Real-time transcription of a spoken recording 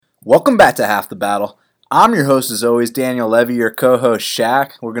Welcome back to Half the Battle. I'm your host, as always, Daniel Levy, your co-host,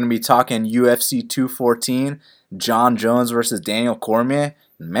 Shaq. We're going to be talking UFC 214, Jon Jones versus Daniel Cormier.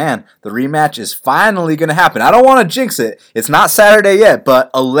 Man, the rematch is finally going to happen. I don't want to jinx it. It's not Saturday yet, but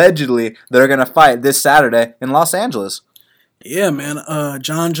allegedly they're going to fight this Saturday in Los Angeles. Yeah, man.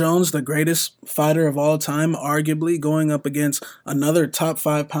 Jon Jones, the greatest fighter of all time, arguably going up against another top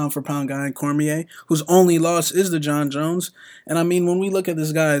 5 pound for pound guy in Cormier, whose only loss is to Jon Jones. And I mean, when we look at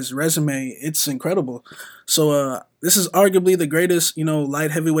this guy's resume, it's incredible. So this is arguably the greatest, light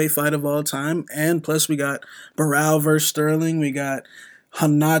heavyweight fight of all time. And plus, we got Barao versus Sterling. We got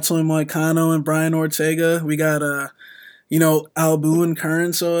Renato Moicano and Brian Ortega. We got Albu and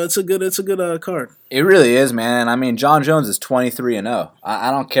Curran. So it's a good card. It really is, man. I mean, Jon Jones is 23-0.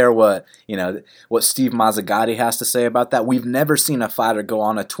 I don't care what Steve Mazzagatti has to say about that. We've never seen a fighter go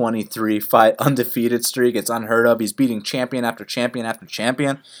on a 23-fight undefeated streak. It's unheard of. He's beating champion after champion after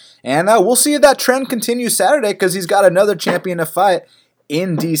champion. And we'll see if that trend continues Saturday because he's got another champion to fight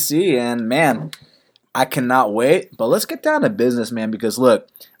in D.C. And, man, I cannot wait. But let's get down to business, man, because, look,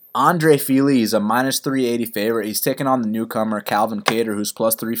 Andre Fili, he's a minus 380 favorite. He's taking on the newcomer, Calvin Kattar, who's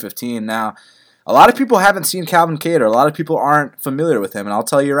plus 315. Now, a lot of people haven't seen Calvin Kattar. A lot of people aren't familiar with him. And I'll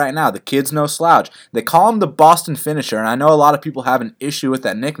tell you right now, the kid's no slouch. They call him the Boston Finisher. And I know a lot of people have an issue with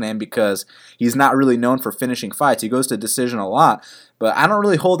that nickname because he's not really known for finishing fights. He goes to decision a lot. But I don't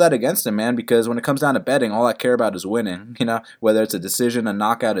really hold that against him, man, because when it comes down to betting, all I care about is winning. Whether it's a decision, a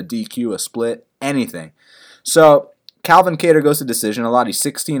knockout, a DQ, a split, anything. So Calvin Kattar goes to decision a lot. He's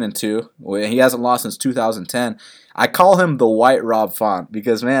 16-2. He hasn't lost since 2010. I call him the white Rob Font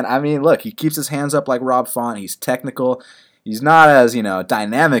because, man, I mean, look, he keeps his hands up like Rob Font. He's technical. He's not as,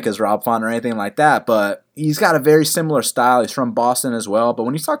 dynamic as Rob Font or anything like that, but he's got a very similar style. He's from Boston as well. But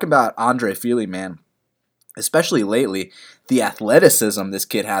when you talk about Andre Fili, man, especially lately, the athleticism this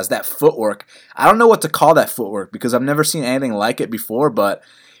kid has, that footwork, I don't know what to call that footwork because I've never seen anything like it before, but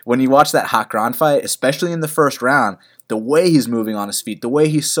when you watch that Hakran fight, especially in the first round, the way he's moving on his feet, the way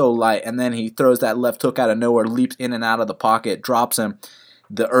he's so light, and then he throws that left hook out of nowhere, leaps in and out of the pocket, drops him,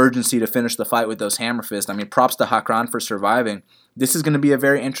 the urgency to finish the fight with those hammer fists. I mean, props to Hakran for surviving. This is going to be a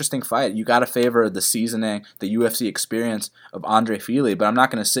very interesting fight. You got to favor the seasoning, the UFC experience of Andre Fili, but I'm not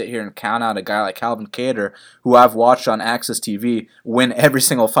going to sit here and count out a guy like Calvin Kattar, who I've watched on Access TV win every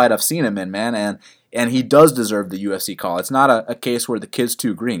single fight I've seen him in, man, and he does deserve the UFC call. It's not a case where the kid's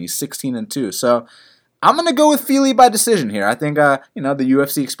too green. He's 16-2, so I'm going to go with Fili by decision here. I think, the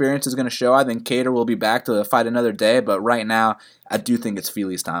UFC experience is going to show. I think Kattar will be back to fight another day, but right now, I do think it's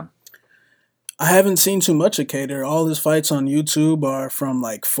Fili's time. I haven't seen too much of Kattar. All his fights on YouTube are from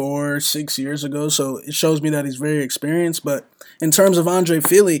like 4-6 years ago, so it shows me that he's very experienced. But in terms of Andre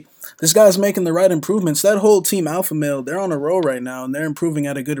Fili, this guy's making the right improvements. That whole team Alpha Male, they're on a roll right now, and they're improving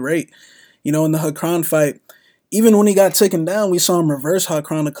at a good rate. In the Hakran fight, even when he got taken down, we saw him reverse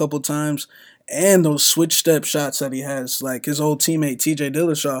Hakran a couple times. And those switch step shots that he has, like his old teammate TJ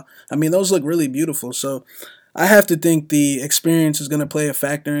Dillashaw, I mean, those look really beautiful. So I have to think the experience is going to play a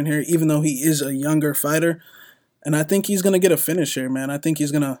factor in here, even though he is a younger fighter. And I think he's going to get a finish here, man. I think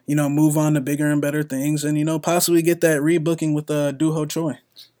he's going to, move on to bigger and better things and, possibly get that rebooking with Doo Ho Choi.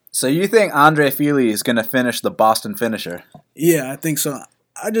 So you think Andre Fili is going to finish the Boston Finisher? Yeah, I think so.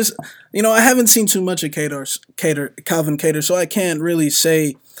 I just, I haven't seen too much of Calvin Kattar, so I can't really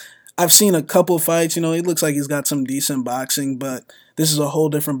say. I've seen a couple fights, it looks like he's got some decent boxing, but this is a whole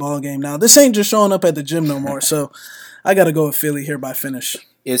different ballgame now. This ain't just showing up at the gym no more, so I got to go with Fili here by finish.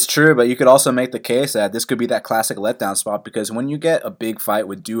 It's true, but you could also make the case that this could be that classic letdown spot because when you get a big fight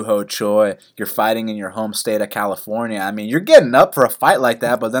with Doo Ho Choi, you're fighting in your home state of California. I mean, you're getting up for a fight like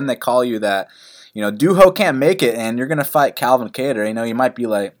that, but then they call you that, Doo Ho can't make it, and you're going to fight Calvin Kattar. You might be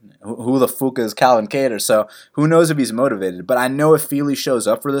like, who the fuck is Calvin Kattar? So who knows if he's motivated. But I know if Fili shows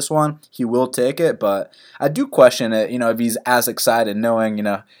up for this one, he will take it. But I do question it, if he's as excited knowing,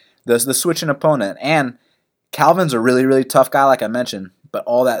 the switching opponent. And Calvin's a really, really tough guy, like I mentioned. But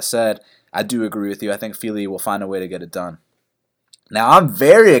all that said, I do agree with you. I think Fili will find a way to get it done. Now, I'm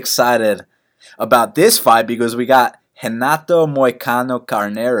very excited about this fight because we got Renato Moicano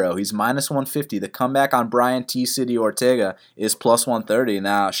Carneiro. He's minus 150. The comeback on Brian T. City Ortega is plus 130.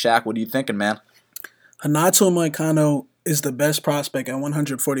 Now, Shaq, what are you thinking, man? Renato Moicano is the best prospect at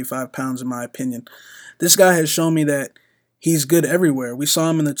 145 pounds, in my opinion. This guy has shown me that he's good everywhere. We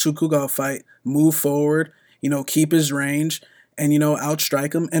saw him in the Tukugal fight move forward, keep his range, and,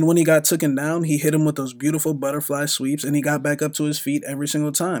 outstrike him. And when he got taken down, he hit him with those beautiful butterfly sweeps, and he got back up to his feet every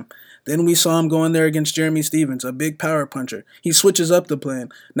single time. Then we saw him go in there against Jeremy Stephens, a big power puncher. He switches up the plan.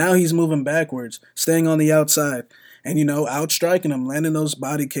 Now he's moving backwards, staying on the outside. and, outstriking him, landing those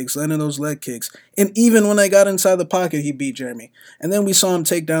body kicks, landing those leg kicks. And even when they got inside the pocket, he beat Jeremy. And then we saw him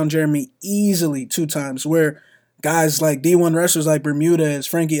take down Jeremy easily 2 times, where guys like D1 wrestlers like Bermudez,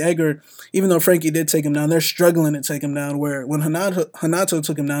 Frankie Edgar, even though Frankie did take him down, they're struggling to take him down, where when Hanato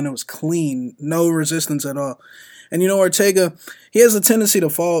took him down, it was clean, no resistance at all. And, Ortega, he has a tendency to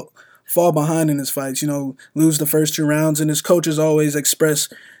fall behind in his fights, lose the first 2 rounds, and his coaches always express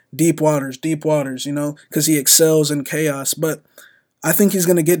deep waters, because he excels in chaos. But I think he's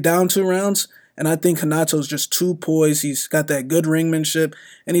going to get down 2 rounds, and I think Hanato's just too poised. He's got that good ringmanship,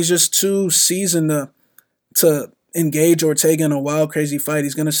 and he's just too seasoned to engage Ortega in a wild, crazy fight.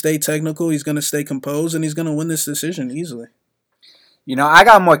 He's going to stay technical, he's going to stay composed, and he's going to win this decision easily. I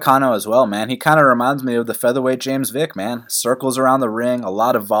got Moicano as well, man. He kind of reminds me of the featherweight James Vick, man. Circles around the ring, a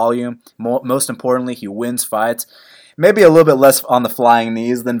lot of volume. Most importantly, he wins fights. Maybe a little bit less on the flying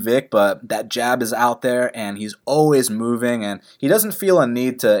knees than Vic, but that jab is out there, and he's always moving, and he doesn't feel a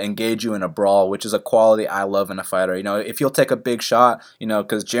need to engage you in a brawl, which is a quality I love in a fighter. If you'll take a big shot,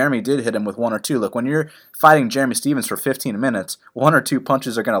 because Jeremy did hit him with 1 or 2. Look, when you're fighting Jeremy Stephens for 15 minutes, 1 or 2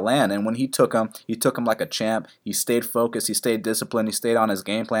 punches are going to land, and when he took him like a champ. He stayed focused, he stayed disciplined, he stayed on his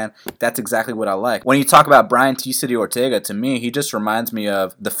game plan. That's exactly what I like. When you talk about Brian T. City Ortega, to me, he just reminds me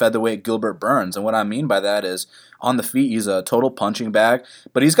of the featherweight Gilbert Burns, and what I mean by that is, on the feet, he's a total punching bag,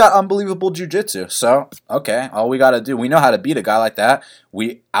 but he's got unbelievable jiu-jitsu. So, okay, all we got to do, we know how to beat a guy like that.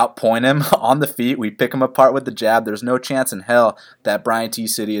 We outpoint him on the feet. We pick him apart with the jab. There's no chance in hell that Brian T.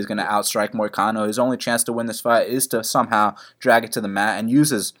 City is going to outstrike Moicano. His only chance to win this fight is to somehow drag it to the mat and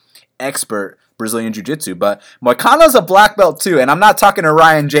use his expert Brazilian jiu-jitsu. But Moicano's a black belt too, and I'm not talking to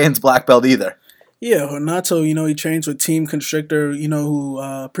Ryan James black belt either. Yeah, Renato, he trains with Team Constrictor,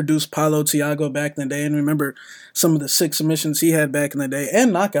 who produced Paulo Thiago back in the day. And remember some of the 6 submissions he had back in the day,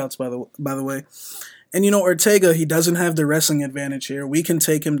 and knockouts, by the way. And, Ortega, he doesn't have the wrestling advantage here. We can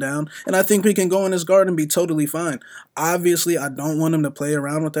take him down, and I think we can go in his guard and be totally fine. Obviously, I don't want him to play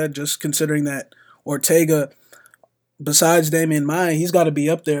around with that, just considering that Ortega, besides Damian Maia, he's got to be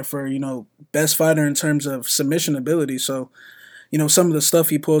up there for, best fighter in terms of submission ability. So, some of the stuff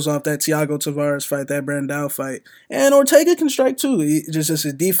he pulls off, that Thiago Tavares fight, that Brandao fight. And Ortega can strike too.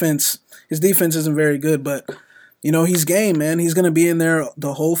 His defense isn't very good, but, he's game, man. He's going to be in there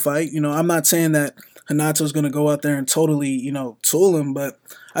the whole fight. I'm not saying that Hanato's going to go out there and totally, tool him, but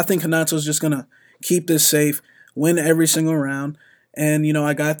I think Hanato's just going to keep this safe, win every single round. And,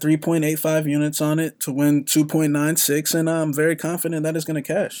 I got 3.85 units on it to win 2.96, and I'm very confident that it's going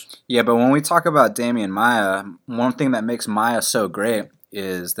to cash. Yeah, but when we talk about Damian Maia, one thing that makes Maia so great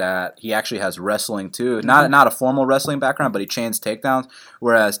is that he actually has wrestling too. Not a formal wrestling background, but he chains takedowns.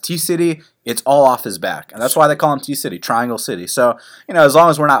 Whereas T-City, it's all off his back. And that's why they call him T-City, Triangle City. So, as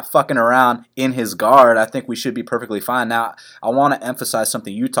long as we're not fucking around in his guard, I think we should be perfectly fine. Now, I want to emphasize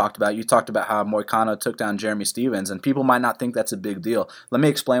something you talked about. You talked about how Moicano took down Jeremy Stephens, and people might not think that's a big deal. Let me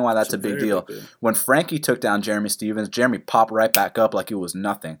explain why that's a big deal. When Frankie took down Jeremy Stephens, Jeremy popped right back up like it was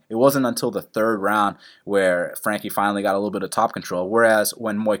nothing. It wasn't until the 3rd round where Frankie finally got a little bit of top control. Whereas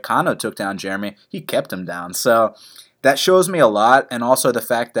when Moicano took down Jeremy, he kept him down. So that shows me a lot, and also the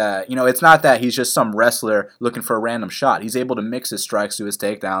fact that, it's not that he's just some wrestler looking for a random shot. He's able to mix his strikes to his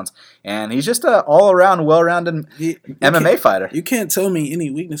takedowns, and he's just an all-around, well-rounded MMA fighter. You can't tell me any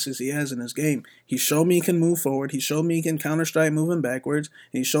weaknesses he has in his game. He showed me he can move forward. He showed me he can counter-strike moving backwards.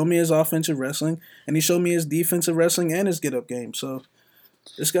 He showed me his offensive wrestling, and he showed me his defensive wrestling and his get-up game. So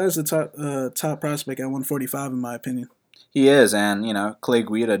this guy's the top prospect at 145, in my opinion. He is, and, Clay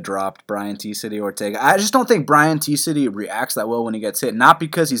Guida dropped Brian T. City Ortega. I just don't think Brian T. City reacts that well when he gets hit. Not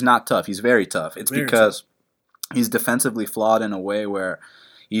because he's not tough. He's very tough. It's because he's defensively flawed in a way where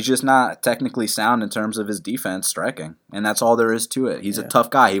he's just not technically sound in terms of his defense striking. And that's all there is to it. He's a tough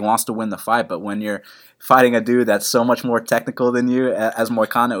guy. He wants to win the fight, but when you're fighting a dude that's so much more technical than you, as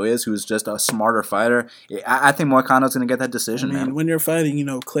Moicano is, who's just a smarter fighter, I think Moicano's going to get that decision, man. When you're fighting,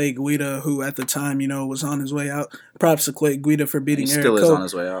 Clay Guida, who at the time, was on his way out, props to Clay Guida for beating Eric Koch. He still is on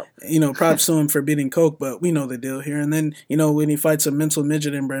his way out. Props to him for beating Koch, but we know the deal here. And then, when he fights a mental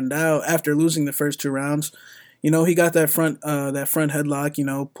midget in Brandao, after losing the first 2 rounds, he got that front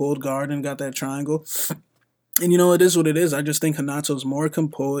headlock, pulled guard and got that triangle. And, it is what it is. I just think Hanato's more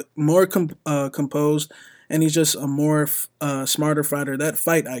composed, and he's just a more smarter fighter. That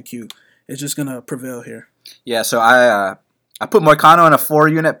fight IQ is just going to prevail here. Yeah, so I put Moicano in a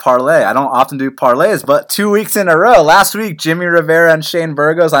 4-unit parlay. I don't often do parlays, but 2 weeks in a row. Last week, Jimmy Rivera and Shane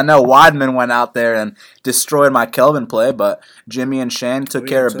Burgos. I know Weidman went out there and destroyed my Kelvin play, but Jimmy and Shane took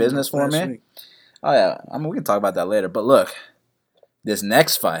care of business for me. Oh, yeah. We can talk about that later. But look, this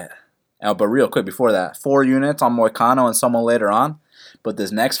next fight, But real quick before that, 4 units on Moicano and someone later on. But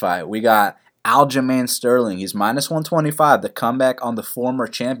this next fight, we got Aljamain Sterling. He's minus 125, the comeback on the former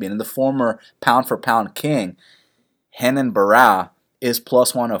champion and the former pound-for-pound king, Renan Barão, is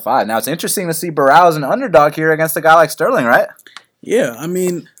plus 105. Now, it's interesting to see Barão as an underdog here against a guy like Sterling, right? Yeah, I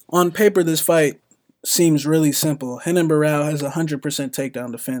mean, on paper, this fight seems really simple. Renan Barão has 100%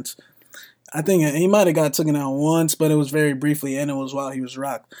 takedown defense. I think he might have got taken out once, but it was very briefly, and it was while he was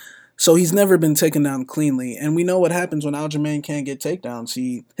rocked. So he's never been taken down cleanly. And we know what happens when Aljamain can't get takedowns.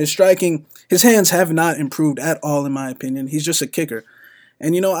 His striking, his hands have not improved at all, in my opinion. He's just a kicker.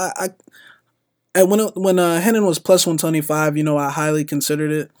 And, you know, when Renan was plus 125, you know, I highly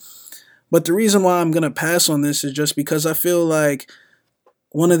considered it. But the reason why I'm going to pass on this is just because I feel like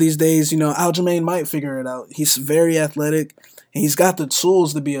one of these days, you know, Aljamain might figure it out. He's very athletic. And he's got the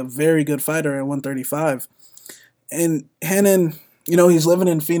tools to be a very good fighter at 135. And Renan, you know, he's living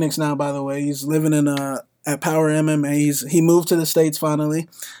in Phoenix now, by the way. He's living in at Power MMA. He moved to the States finally.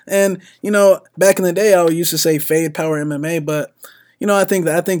 And, you know, back in the day, I used to say fade Power MMA, but, you know, I think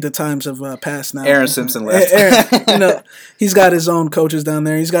the times have passed now. Aaron Simpson left. You know, he's got his own coaches down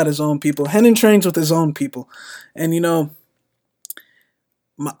there. He's got his own people. Renan trains with his own people. And, you know,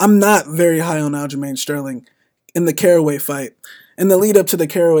 I'm not very high on Aljamain Sterling in the Caraway fight. In the lead up to the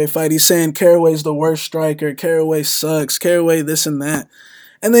Caraway fight, he's saying Caraway's the worst striker, Caraway sucks, Caraway this and that.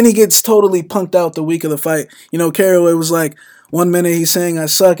 And then he gets totally punked out the week of the fight. You know, Caraway was like, 1 minute he's saying I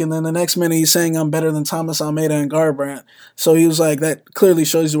suck, and then the next minute he's saying I'm better than Thomas Almeida and Garbrandt. So he was like, that clearly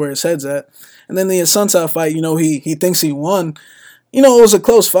shows you where his head's at. And then the Assunção fight, you know, he thinks he won. You know, it was a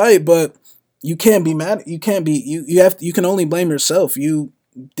close fight, but you can't be mad. You can't be, you can only blame yourself. You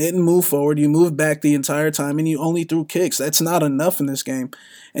didn't move forward. You moved back the entire time, and you only threw kicks. That's not enough in this game.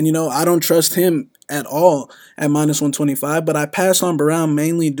 And, you know, I don't trust him at all at minus 125, but I pass on Barão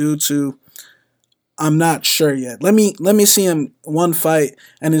mainly due to I'm not sure yet. Let me see him one fight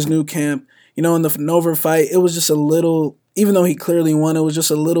and his new camp. You know, in the Nova fight, it was just a little, even though he clearly won, it was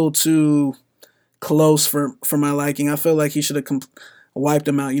just a little too close for my liking. I feel like he should have wiped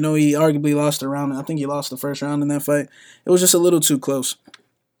him out. You know, he arguably lost a round. I think he lost the first round in that fight. It was just a little too close.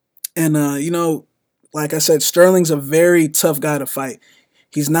 And, you know, like I said, Sterling's a very tough guy to fight.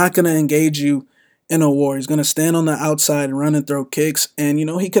 He's not going to engage you in a war. He's going to stand on the outside and run and throw kicks. And, you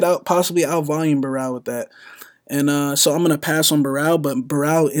know, he could possibly out-volume Barão with that. And so I'm going to pass on Barão, but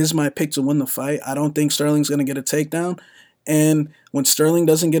Barão is my pick to win the fight. I don't think Sterling's going to get a takedown. And when Sterling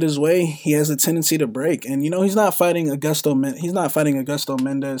doesn't get his way, he has a tendency to break. And, you know, he's not fighting Augusto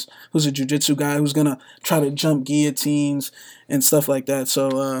Mendes, who's a jiu-jitsu guy who's going to try to jump guillotines and stuff like that.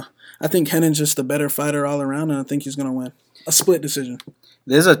 So I think Renan's just a better fighter all around, and I think he's going to win. A split decision.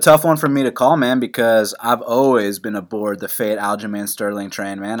 This is a tough one for me to call, man, because I've always been aboard the fade Aljamain Sterling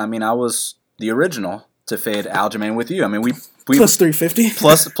train, man. I mean, I was the original to fade Aljamain with you. I mean, we plus 350.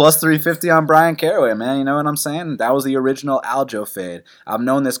 plus 350 on Bryan Caraway, man. You know what I'm saying? That was the original Aljo fade. I've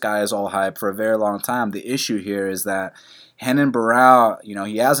known this guy is all hype for a very long time. The issue here is that Renan Barão, you know,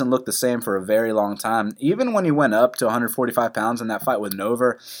 he hasn't looked the same for a very long time. Even when he went up to 145 pounds in that fight with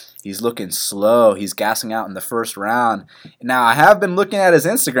Nova, he's looking slow. He's gassing out in the first round. Now, I have been looking at his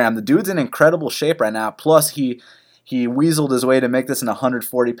Instagram. The dude's in incredible shape right now. Plus, he weaseled his way to make this an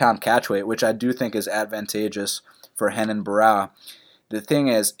 140-pound catchweight, which I do think is advantageous for Renan Barão. The thing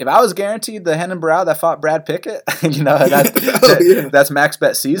is, if I was guaranteed the Renan Barão that fought Brad Pickett, you know, that's max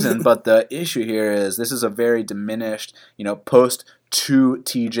bet season. But the issue here is this is a very diminished, you know, post 2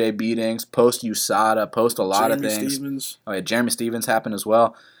 TJ beatings, post USADA, post a lot of things. Stephens. Oh yeah, Jeremy Stephens happened as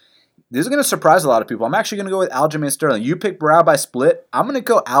well. This is going to surprise a lot of people. I'm actually going to go with Aljamain Sterling. You pick Barão by split. I'm going to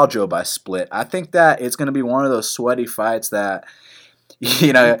go Aljo by split. I think that it's going to be one of those sweaty fights that,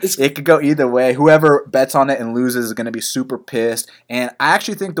 you know, it could go either way. Whoever bets on it and loses is going to be super pissed. And I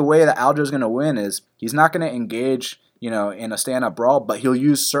actually think the way that Aljo is going to win is he's not going to engage, you know, in a stand-up brawl, but he'll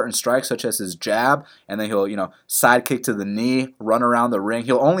use certain strikes such as his jab, and then he'll, you know, side kick to the knee, run around the ring.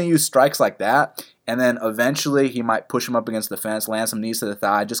 He'll only use strikes like that. And then eventually he might push him up against the fence, land some knees to the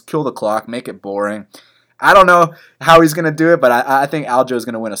thigh, just kill the clock, make it boring. I don't know how he's going to do it, but I think Aljo is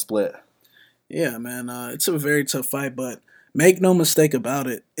going to win a split. Yeah, man. It's a very tough fight, but make no mistake about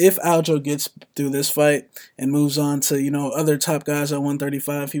it. If Aljo gets through this fight and moves on to, you know, other top guys at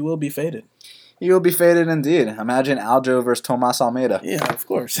 135, he will be faded. He will be faded indeed. Imagine Aljo versus Tomas Almeida. Yeah, of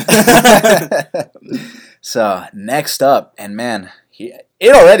course. So, next up, and man,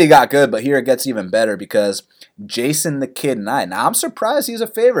 it already got good, but here it gets even better because Jason the Kid Knight. Now, I'm surprised he's a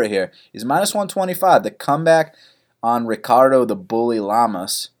favorite here. He's minus 125. The comeback on Ricardo the Bully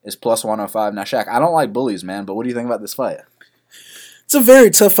Lamas is plus 105. Now, Shaq, I don't like bullies, man, but what do you think about this fight? It's a very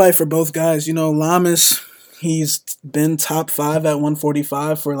tough fight for both guys. Lamas, he's been top 5 at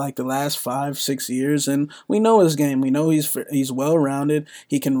 145 for like the last 5-6 years, and we know his game. We know he's well rounded.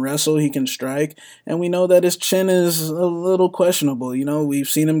 He can wrestle, he can strike, and we know that his chin is a little questionable. We've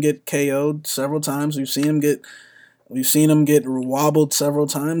seen him get KO'd several times. We've seen him get wobbled several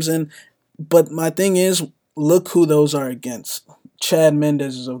times, but my thing is, look who those are against. Chad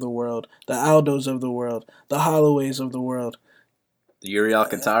Mendez's of the world, the Aldos of the world, the Holloways of the world. The Yuri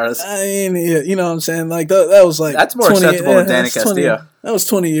Alcantaras. I mean, yeah, you know what I'm saying? Like, that was like... That's more acceptable than Danny Castillo. That was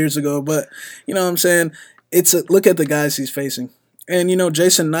 20 years ago, but, you know what I'm saying? Look at the guys he's facing. And,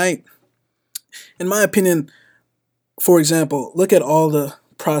 Jason Knight, in my opinion, for example, look at all the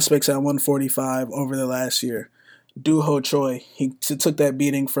prospects at 145 over the last year. Doo Ho Choi, he took that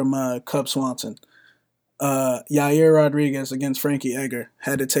beating from Cub Swanson. Yair Rodriguez against Frankie Edgar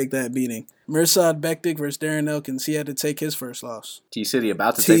had to take that beating. Mirsad Bektik versus Darren Elkins, he had to take his first loss. T-City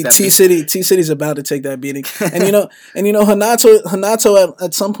about to take that beating. T-City's about to take that beating. And Hanato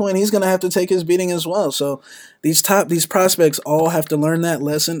at some point, he's going to have to take his beating as well. So these prospects all have to learn that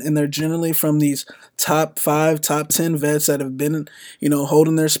lesson, and they're generally from these top 5, top 10 vets that have been,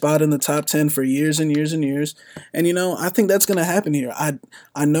 holding their spot in the top 10 for years and years and years. And, I think that's going to happen here.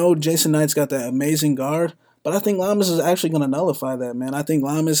 I know Jason Knight's got that amazing guard, but I think Lamas is actually going to nullify that, man. I think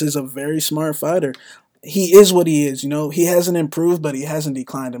Lamas is a very smart fighter. He is what he is, He hasn't improved, but he hasn't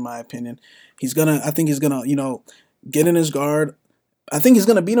declined, in my opinion. I think he's going to, get in his guard. I think he's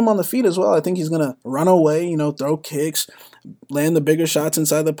going to beat him on the feet as well. I think he's going to run away, throw kicks, land the bigger shots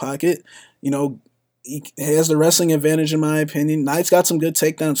inside the pocket. He has the wrestling advantage, in my opinion. Knight's got some good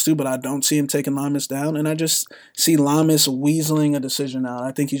takedowns too, but I don't see him taking Lamas down. And I just see Lamas weaseling a decision out.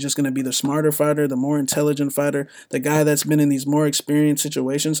 I think he's just going to be the smarter fighter, the more intelligent fighter, the guy that's been in these more experienced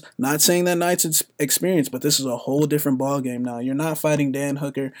situations. Not saying that Knight's experienced, but this is a whole different ball game now. You're not fighting Dan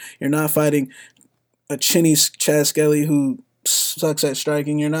Hooker. You're not fighting a chinny Chad Skelly who sucks at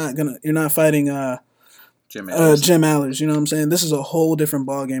striking. You're not fighting Jim Allers, you know what I'm saying? This is a whole different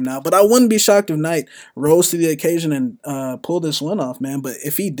ballgame now. But I wouldn't be shocked if Knight rose to the occasion and pulled this win off, man. But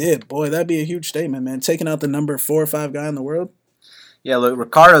if he did, boy, that'd be a huge statement, man. Taking out the number 4 or 5 guy in the world. Yeah, look,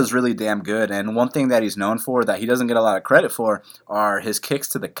 Ricardo's really damn good. And one thing that he's known for that he doesn't get a lot of credit for are his kicks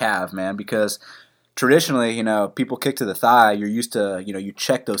to the calf, man, because traditionally, people kick to the thigh. You're used to, you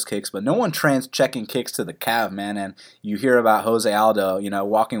check those kicks, but no one trains checking kicks to the calf, man. And you hear about Jose Aldo,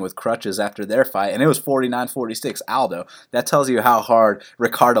 walking with crutches after their fight, and it was 49-46 Aldo. That tells you how hard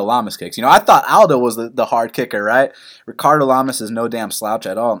Ricardo Lamas kicks. I thought Aldo was the hard kicker, right? Ricardo Lamas is no damn slouch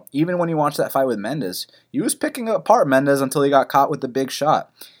at all. Even when you watch that fight with Mendez, he was picking apart Mendez until he got caught with the big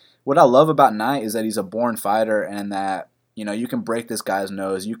shot. What I love about Knight is that he's a born fighter and that you can break this guy's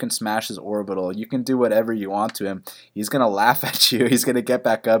nose. You can smash his orbital. You can do whatever you want to him. He's going to laugh at you. He's going to get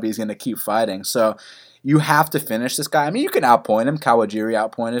back up. He's going to keep fighting. So you have to finish this guy. I mean, you can outpoint him. Kawajiri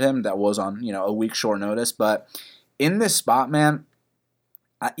outpointed him. That was on, a week short notice. But in this spot, man,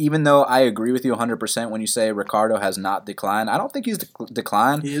 even though I agree with you 100% when you say Ricardo has not declined, I don't think he's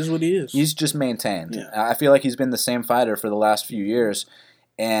declined. He is what he is. He's just maintained. Yeah. I feel like he's been the same fighter for the last few years.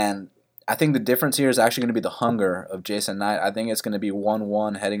 And I think the difference here is actually going to be the hunger of Jason Knight. I think it's going to be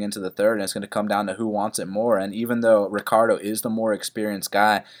 1-1 heading into the third, and it's going to come down to who wants it more. And even though Ricardo is the more experienced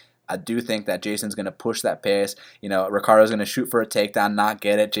guy, I do think that Jason's going to push that pace. Ricardo's going to shoot for a takedown, not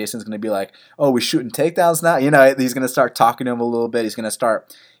get it. Jason's going to be like, oh, we shooting takedowns now? He's going to start talking to him a little bit. He's going to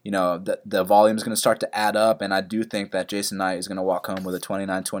start, the volume's going to start to add up. And I do think that Jason Knight is going to walk home with a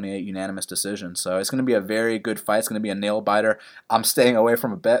 29-28 unanimous decision. So it's going to be a very good fight. It's going to be a nail-biter. I'm staying away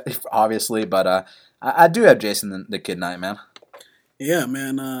from a bet, obviously, but I do have Jason the Kid Knight, man. Yeah,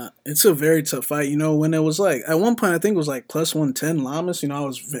 man, it's a very tough fight. When it was like, at one point, I think it was like plus 110 Lamas.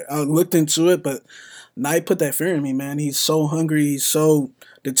 I looked into it, but Knight put that fear in me, man. He's so hungry. He's so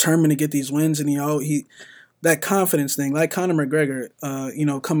determined to get these wins, and he that confidence thing, like Conor McGregor,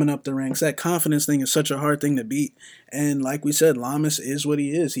 coming up the ranks, that confidence thing is such a hard thing to beat. And like we said, Lamas is what he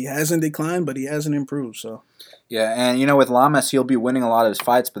is. He hasn't declined, but he hasn't improved. So yeah, and with Lamas, he'll be winning a lot of his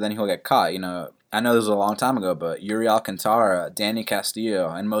fights, but then he'll get caught. I know this was a long time ago, but Yuri Alcantara, Danny Castillo,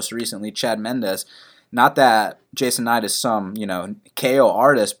 and most recently Chad Mendez. Not that Jason Knight is some, KO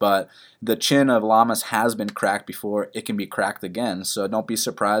artist, but the chin of Lamas has been cracked before. It can be cracked again. So don't be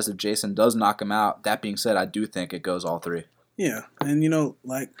surprised if Jason does knock him out. That being said, I do think it goes all 3. Yeah, and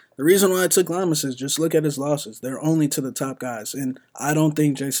the reason why I took Lamas is just look at his losses. They're only to the top guys, and I don't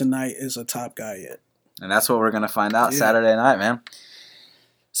think Jason Knight is a top guy yet. And that's what we're going to find out Saturday night, man.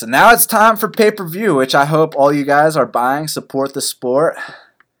 So now it's time for pay-per-view, which I hope all you guys are buying. Support the sport.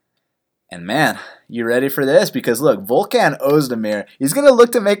 And man, you ready for this? Because look, Volkan Ozdemir, he's going to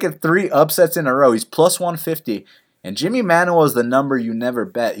look to make it 3 upsets in a row. He's plus 150. And Jimmy Manuwa is the number you never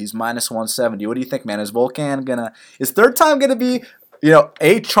bet. He's minus 170. What do you think, man? Is third time going to be,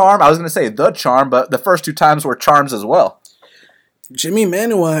 a charm? I was going to say the charm, but the first 2 times were charms as well. Jimmy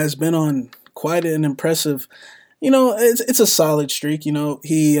Manuwa has been on quite an impressive, it's a solid streak. He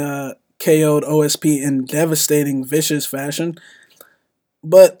KO'd OSP in devastating, vicious fashion.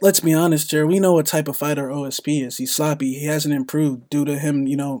 But let's be honest, Jared, we know what type of fighter OSP is. He's sloppy. He hasn't improved due to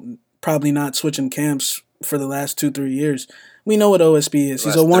him, probably not switching camps for the last 2-3 years. We know what OSP is.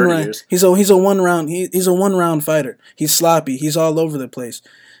 He's a one round. He's a one round fighter. He's sloppy. He's all over the place.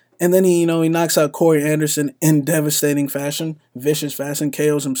 And then he knocks out Corey Anderson in devastating fashion, vicious fashion,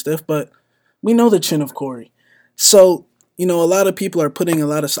 KOs him stiff. But we know the chin of Corey. So a lot of people are putting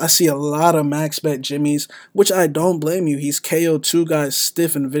I see a lot of max bet Jimmys, which I don't blame you. He's KO'd 2 guys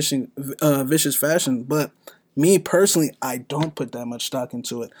stiff in vicious fashion. But me personally, I don't put that much stock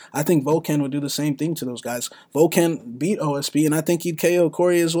into it. I think Volkan would do the same thing to those guys. Volkan beat OSP, and I think he'd KO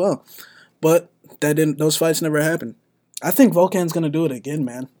Corey as well. But those fights never happened. I think Volkan's going to do it again,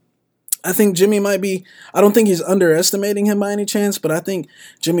 man. I think Jimmy I don't think he's underestimating him by any chance, but I think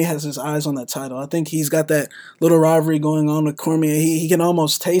Jimmy has his eyes on that title. I think he's got that little rivalry going on with Cormier. He can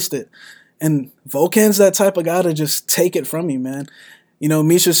almost taste it. And Volkan's that type of guy to just take it from you, man.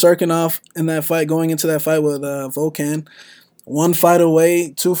 Misha Serkinov in that fight, going into that fight with Volkan,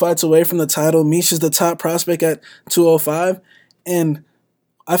 2 fights away from the title. Misha's the top prospect at 205, and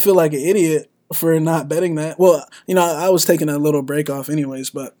I feel like an idiot for not betting that. Well, I was taking a little break off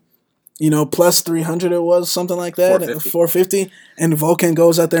anyways, but plus 300 it was, something like that, 450, and Volkan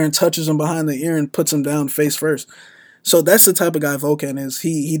goes out there and touches him behind the ear and puts him down face first. So that's the type of guy Volkan is.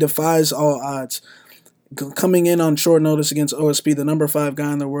 He defies all odds. Coming in on short notice against OSP, the number 5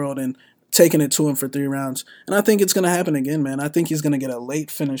 guy in the world, and taking it to him for 3 rounds. And I think it's going to happen again, man. I think he's going to get a late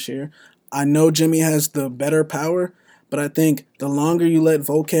finish here. I know Jimmy has the better power, but I think the longer you let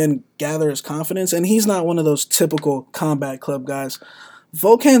Volkan gather his confidence, and he's not one of those typical combat club guys.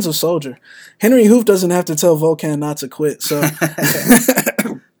 Volkan's a soldier. Henry Hoof doesn't have to tell Volkan not to quit. So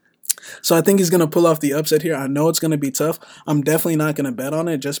so I think he's going to pull off the upset here. I know it's going to be tough. I'm definitely not going to bet on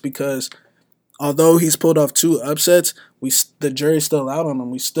it just because although he's pulled off 2 upsets, the jury's still out on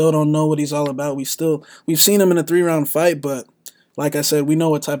him. We still don't know what he's all about. We've seen him in a 3-round fight, but like I said, we know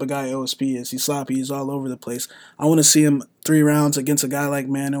what type of guy OSP is. He's sloppy. He's all over the place. I want to see him 3 rounds against a guy like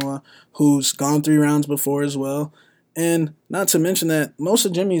Manuwa, who's gone 3 rounds before as well. And not to mention that most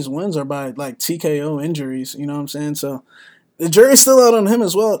of Jimmy's wins are by like TKO injuries, you know what I'm saying? So the jury's still out on him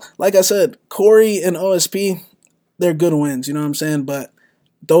as well. Like I said, Corey and OSP, they're good wins, you know what I'm saying? But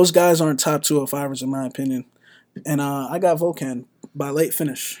those guys aren't top 205ers in my opinion. And I got Volkan by late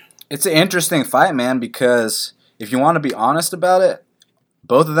finish. It's an interesting fight, man, because if you want to be honest about it,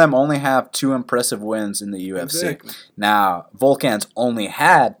 both of them only have 2 impressive wins in the UFC. Exactly. Now, Volkan's only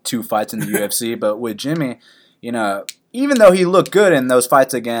had 2 fights in the UFC, but with Jimmy, even though he looked good in those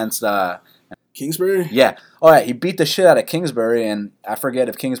fights against Kingsbury? Yeah. All right, he beat the shit out of Kingsbury, and I forget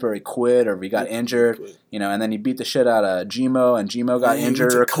if Kingsbury quit or if he got injured, and then he beat the shit out of Gmo, and Gmo got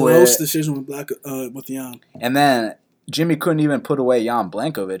injured or quit. Close decision with Jan. And then Jimmy couldn't even put away Jan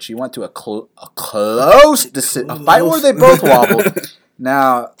Blankovic. He went to a close decision, a fight where they both wobbled.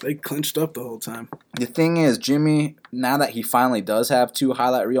 Now, they clinched up the whole time. The thing is, Jimmy, now that he finally does have 2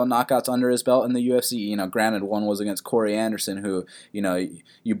 highlight reel knockouts under his belt in the UFC, granted one was against Corey Anderson, who,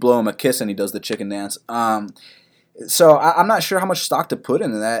 you blow him a kiss and he does the chicken dance. So I'm not sure how much stock to put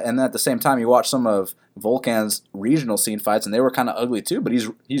into that. And then at the same time, you watch some of Volkan's regional scene fights, and they were kind of ugly too. But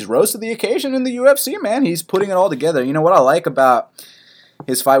he's rose to the occasion in the UFC, man. He's putting it all together. You know what I like about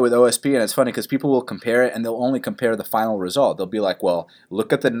his fight with OSP, and it's funny because people will compare it, and they'll only compare the final result. They'll be like, well,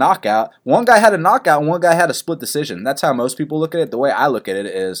 look at the knockout. One guy had a knockout, and one guy had a split decision. That's how most people look at it. The way I look at it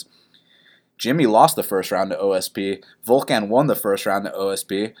is Jimmy lost the first round to OSP. Volkan won the first round to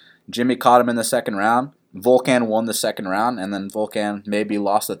OSP. Jimmy caught him in the second round. Volkan won the second round, and then Volkan maybe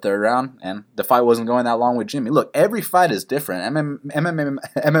lost the third round, and the fight wasn't going that long with Jimmy. Look, every fight is different.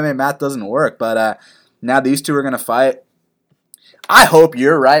 MMA math doesn't work, but now these 2 are going to fight. I hope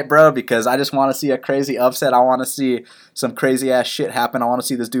you're right, bro, because I just want to see a crazy upset. I want to see some crazy-ass shit happen. I want to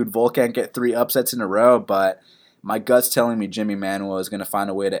see this dude Volkan get 3 upsets in a row, but my gut's telling me Jimmy Manuwa is going to find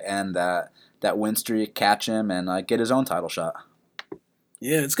a way to end that win streak, catch him, and get his own title shot.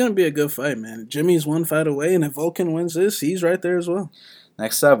 Yeah, it's going to be a good fight, man. Jimmy's 1 fight away, and if Volkan wins this, he's right there as well.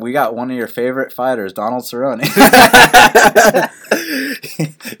 Next up, we got one of your favorite fighters, Donald Cerrone.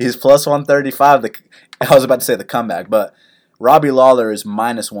 He's plus 135. I was about to say the comeback, but Robbie Lawler is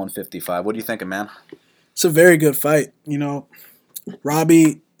minus 155. What do you think, man? It's a very good fight.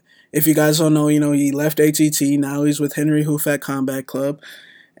 Robbie, if you guys don't know, he left ATT. Now he's with Henry Hooft Combat Club.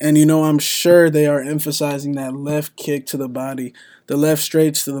 And, I'm sure they are emphasizing that left kick to the body, the left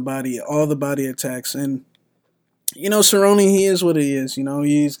straights to the body, all the body attacks. And, Cerrone, he is what he is.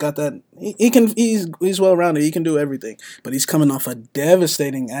 He's got that. He's well-rounded. He can do everything. But he's coming off a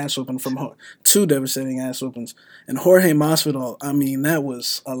devastating ass whooping from two devastating ass whoopings. And Jorge Masvidal, I mean, that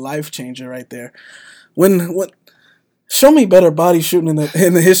was a life changer right there. When show me better body shooting in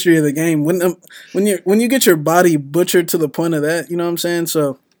the history of the game. When you get your body butchered to the point of that, you know what I'm saying?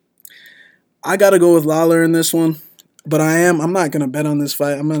 So I got to go with Lawler in this one. But I'm not going to bet on this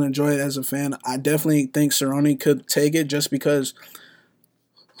fight. I'm going to enjoy it as a fan. I definitely think Cerrone could take it just because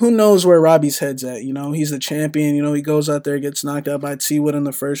who knows where Robbie's head's at. He's the champion. He goes out there, gets knocked out by T. Wood in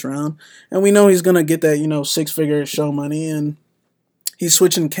the first round. And we know he's going to get that, six-figure show money. And he's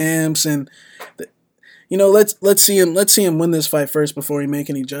switching camps. And, let's see him win this fight first before he make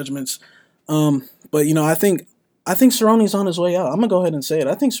any judgments. But, I think Cerrone's on his way out. I'm going to go ahead and say it.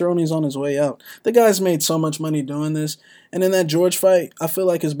 I think Cerrone's on his way out. The guy's made so much money doing this. And in that George fight, I feel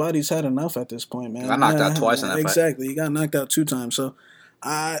like his body's had enough at this point, man. He got knocked out twice in that fight. Exactly. He got knocked out 2 times. So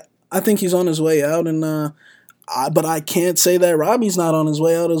I think he's on his way out. But I can't say that Robbie's not on his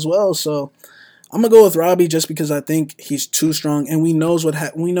way out as well. So I'm going to go with Robbie just because I think he's too strong. And we know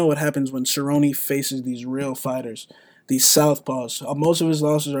what happens when Cerrone faces these real fighters, these southpaws. Most of his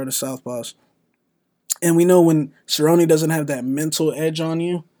losses are to southpaws. And we know when Cerrone doesn't have that mental edge on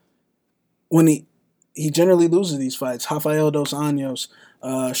you, when he generally loses these fights. Rafael dos Anjos,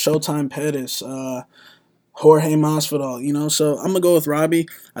 Showtime Pettis, Jorge Masvidal, So I'm going to go with Robbie.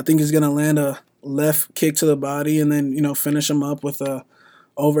 I think he's going to land a left kick to the body and then, finish him up with a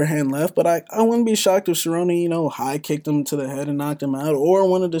overhand left. But I wouldn't be shocked if Cerrone, high kicked him to the head and knocked him out or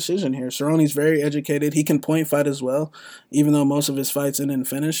won a decision here. Cerrone's very educated. He can point fight as well, even though most of his fights didn't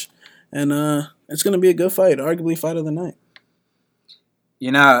finish. And it's going to be a good fight, arguably fight of the night.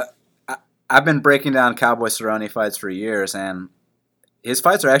 I've been breaking down Cowboy Cerrone fights for years, and his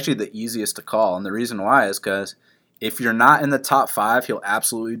fights are actually the easiest to call. And the reason why is because if you're not in the top 5, he'll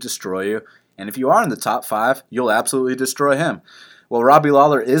absolutely destroy you. And if you are in the top 5, you'll absolutely destroy him. Well, Robbie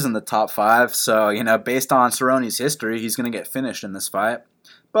Lawler is in the top 5, so, based on Cerrone's history, he's going to get finished in this fight.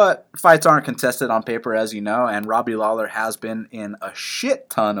 But fights aren't contested on paper, as you know, and Robbie Lawler has been in a shit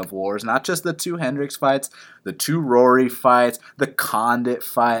ton of wars, not just the 2 Hendricks fights, the 2 Rory fights, the Condit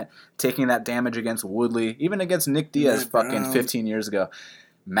fight, taking that damage against Woodley, even against Nick Diaz 15 years ago.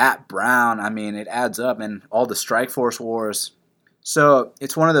 Matt Brown, I mean, it adds up, and all the Strikeforce wars. So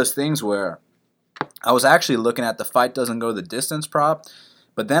it's one of those things where I was actually looking at the fight doesn't go the distance prop,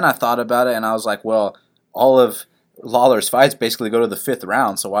 but then I thought about it, and I was like, well, all of Lawler's fights basically go to the 5th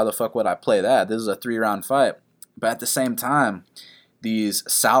round, so why the fuck would I play that? This is a 3-round fight. But at the same time, these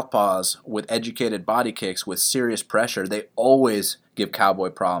southpaws with educated body kicks with serious pressure, they always give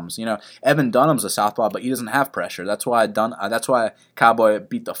Cowboy problems. Evan Dunham's a southpaw, but he doesn't have pressure. That's why Cowboy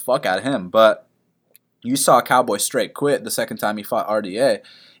beat the fuck out of him. But you saw Cowboy straight quit the second time he fought RDA,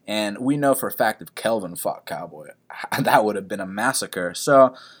 and we know for a fact if Kelvin fought Cowboy, that would have been a massacre.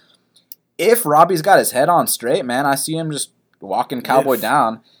 So if Robbie's got his head on straight, man, I see him just walking Cowboy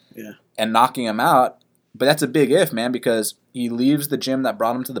down and knocking him out. But that's a big if, man, because he leaves the gym that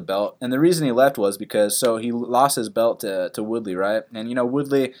brought him to the belt. And the reason he left was because he lost his belt to Woodley, right? And,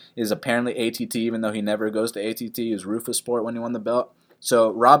 Woodley is apparently ATT, even though he never goes to ATT. He was Rufus Sport when he won the belt.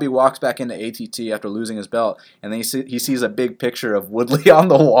 So Robbie walks back into ATT after losing his belt, and then he sees a big picture of Woodley on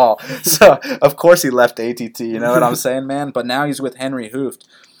the wall. So, of course, he left ATT, you know what I'm saying, man? But now he's with Henry Hooft.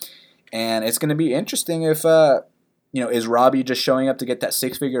 And it's going to be interesting if, is Robbie just showing up to get that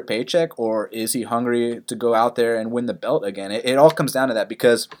 6-figure paycheck, or is he hungry to go out there and win the belt again? It all comes down to that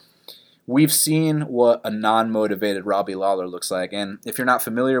because we've seen what a non-motivated Robbie Lawler looks like. And if you're not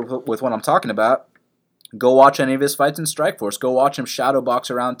familiar with what I'm talking about, go watch any of his fights in Strikeforce. Go watch him shadow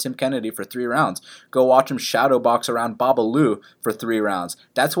box around Tim Kennedy for 3 rounds. Go watch him shadow box around Baba Lou for 3 rounds.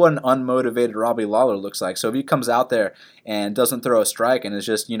 That's what an unmotivated Robbie Lawler looks like. So if he comes out there and doesn't throw a strike and is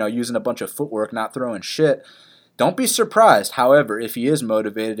just, using a bunch of footwork, not throwing shit, don't be surprised. However, if he is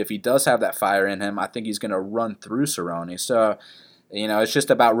motivated, if he does have that fire in him, I think he's going to run through Cerrone. So, it's just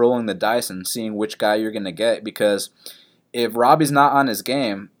about rolling the dice and seeing which guy you're going to get, because if Robbie's not on his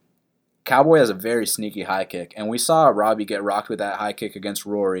game, Cowboy has a very sneaky high kick, and we saw Robbie get rocked with that high kick against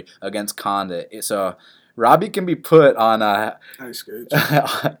Rory, against Condit. So Robbie can be put on ice skates.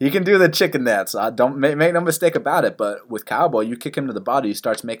 He can do the chicken dance. Don't make no mistake about it. But with Cowboy, you kick him to the body, he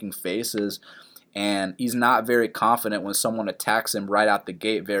starts making faces, and he's not very confident when someone attacks him right out the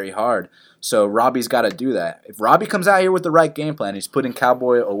gate very hard. So Robbie's got to do that. If Robbie comes out here with the right game plan, he's putting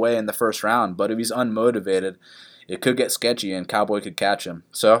Cowboy away in the first round. But if he's unmotivated, it could get sketchy and Cowboy could catch him.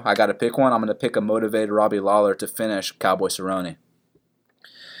 So I got to pick one. I'm going to pick a motivated Robbie Lawler to finish Cowboy Cerrone.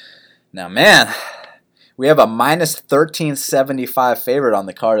 Now, man, we have a minus 1375 favorite on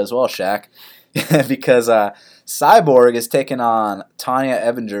the card as well, Shaq. Because Cyborg is taking on Tanya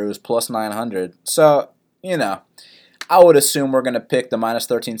Evinger, who's plus 900. So, I would assume we're going to pick the minus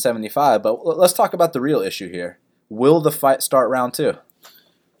 1375, but let's talk about the real issue here. Will the fight start round 2?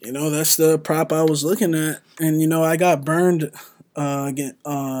 That's the prop I was looking at. And, I got burned again.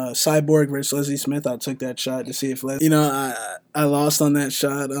 Cyborg versus Leslie Smith. I took that shot to see if I lost on that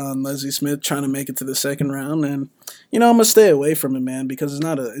shot on Leslie Smith trying to make it to the second round. And, I'm going to stay away from it, man, because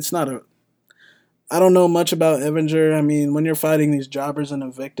it's not a I don't know much about Evinger. I mean, when you're fighting these jobbers in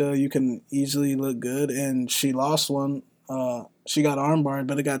Invicta, you can easily look good, and she lost one. She got armbarred,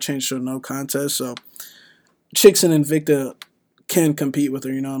 but it got changed to a no contest. So chicks in Invicta can compete with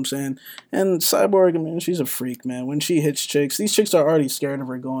her, you know what I'm saying? And Cyborg, I mean, she's a freak, man. When she hits chicks, these chicks are already scared of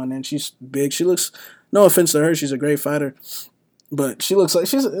her going in. She's big. She looks, no offense to her, she's a great fighter. But she looks like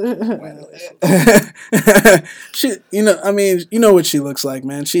she's she what she looks like,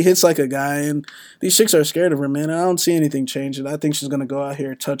 man. She hits like a guy, and these chicks are scared of her, man. I don't see anything changing. I think she's gonna go out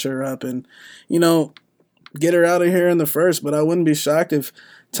here, touch her up, and get her out of here in the first. But I wouldn't be shocked if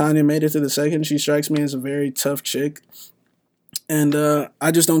Tanya made it to the second. She strikes me as a very tough chick, and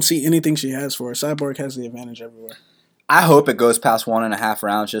I just don't see anything she has for her. Cyborg has the advantage everywhere. I hope it goes past 1.5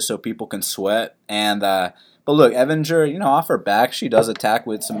 rounds just so people can sweat. And but look, Evinger, off her back, she does attack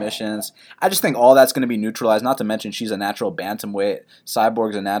with submissions. I just think all that's going to be neutralized, not to mention she's a natural bantamweight.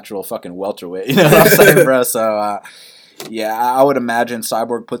 Cyborg's a natural fucking welterweight. You know what I'm saying, bro? So, yeah, I would imagine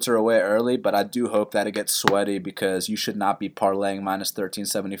Cyborg puts her away early, but I do hope that it gets sweaty because you should not be parlaying minus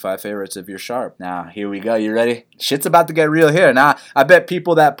 1375 favorites if you're sharp. Now, here we go. You ready? Shit's about to get real here. Now, I bet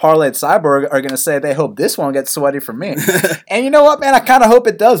people that parlayed Cyborg are going to say they hope this one gets sweaty for me. And you know what, man? I kind of hope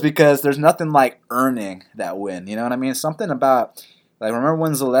it does because there's nothing like earning that win. You know what I mean? Something about... Like, remember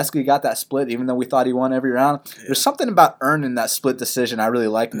when Zaleski got that split, even though we thought he won every round? There's something about earning that split decision I really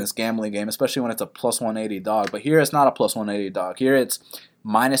like in this gambling game, especially when it's a plus 180 dog. But here it's not a plus 180 dog. Here it's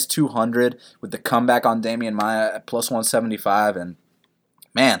minus 200 with the comeback on Damian Maia at plus 175. And,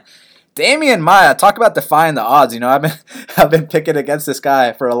 man, Damian Maia, talk about defying the odds. I've been picking against this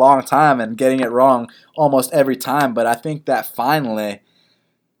guy for a long time and getting it wrong almost every time. But I think that finally...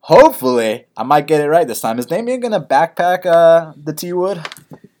 Hopefully, I might get it right this time. Is Damian going to backpack the T-Wood?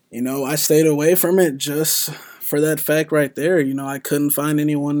 I stayed away from it just for that fact right there. I couldn't find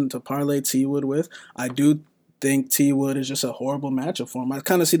anyone to parlay T-Wood with. I do think T-Wood is just a horrible matchup for him. I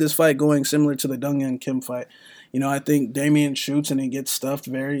kind of see this fight going similar to the Dong-Hyun Kim fight. I think Damian shoots and he gets stuffed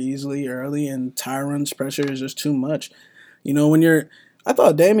very easily early, and Tyron's pressure is just too much. I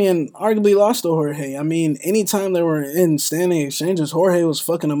thought Damian arguably lost to Jorge. I mean, anytime they were in standing exchanges, Jorge was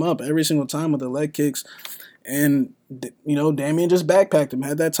fucking him up every single time with the leg kicks. And, Damian just backpacked him,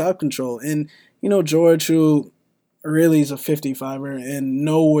 had that top control. And, George, who really is a 55er and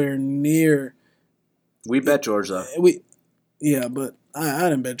nowhere near... We bet George, though. Yeah, but I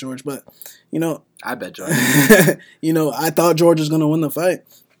didn't bet George. But, I bet George. I thought George was going to win the fight.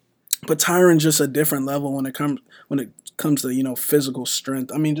 But Tyron's just a different level when it comes to physical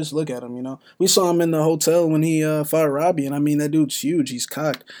strength. I mean, just look at him. We saw him in the hotel when he fought Robbie, and I mean that dude's huge. He's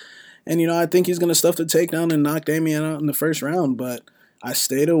cocked, and I think he's gonna stuff the takedown and knock Damian out in the first round. But I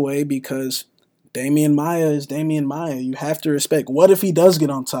stayed away because Damian Maia is Damian Maia. You have to respect. What if he does get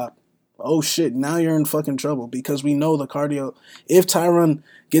on top? Oh shit! Now you're in fucking trouble because we know the cardio. If Tyron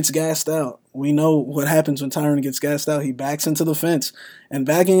gets gassed out, we know what happens when Tyron gets gassed out. He backs into the fence, and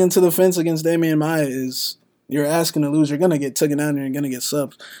backing into the fence against Damian Maia is. You're asking to lose. You're gonna get taken down and you're gonna get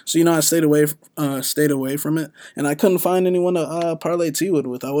subs. So I stayed away from it, and I couldn't find anyone to parlay T-Wood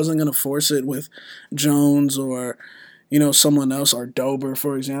with. I wasn't gonna force it with Jones or someone else or Dober,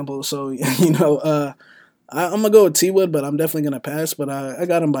 for example. So I'm gonna go with T-Wood, but I'm definitely gonna pass. But I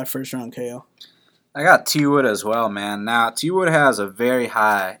got him by first round KO. I got T-Wood as well, man. Now T-Wood has a very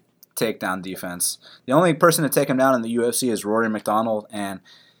high takedown defense. The only person to take him down in the UFC is Rory McDonald, and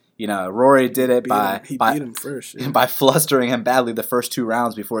Rory did it by beat him first, yeah. by flustering him badly the first 2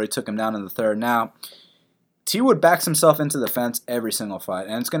 rounds before he took him down in the third. Now, T-Wood backs himself into the fence every single fight,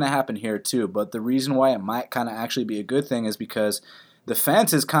 and it's going to happen here too. But the reason why it might kind of actually be a good thing is because the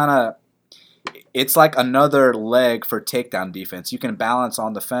fence is it's like another leg for takedown defense. You can balance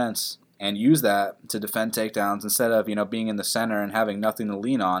on the fence, and use that to defend takedowns instead of, being in the center and having nothing to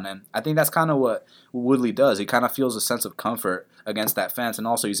lean on. And I think that's kind of what Woodley does. He kind of feels a sense of comfort against that fence, and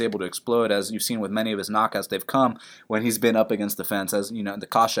also he's able to explode, as you've seen with many of his knockouts. They've come when he's been up against the fence, as, the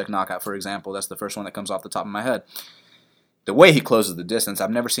Koscheck knockout, for example. That's the first one that comes off the top of my head. The way he closes the distance,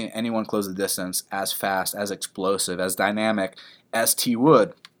 I've never seen anyone close the distance as fast, as explosive, as dynamic as T.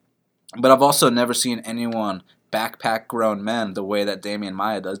 Wood. But I've also never seen anyone backpack grown men the way that Damian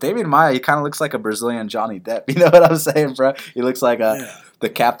Maia does. Damian Maia, he kind of looks like a Brazilian Johnny Depp. You know what I'm saying, bro? He looks like the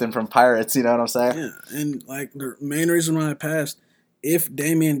captain from Pirates. You know what I'm saying? Yeah, and like the main reason why I passed, if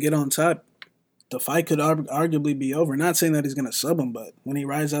Damian get on top, the fight could arguably be over. Not saying that he's going to sub him, but when he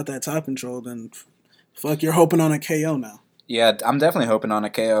rides out that top control, then fuck, you're hoping on a KO now. Yeah, I'm definitely hoping on a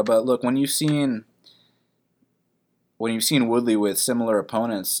KO. But look, when you've seen Woodley with similar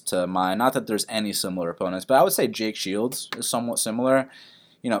opponents to mine, not that there's any similar opponents, but I would say Jake Shields is somewhat similar.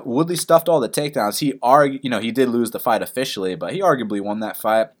 Woodley stuffed all the takedowns. He did lose the fight officially, but he arguably won that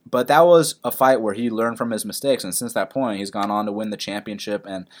fight. But that was a fight where he learned from his mistakes, and since that point, he's gone on to win the championship.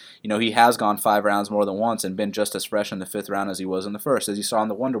 And he has gone 5 rounds more than once and been just as fresh in the 5th round as he was in the first, as you saw in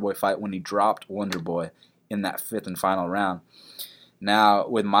the Wonderboy fight when he dropped Wonderboy in that 5th and final round. Now,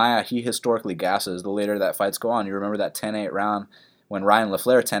 with Maia, he historically gasses the later that fights go on. You remember that 10-8 round when Ryan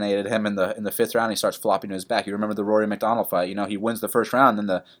LaFleur 10-8'd him in the 5th round, he starts flopping to his back. You remember the Rory McDonald fight. He wins the first round, then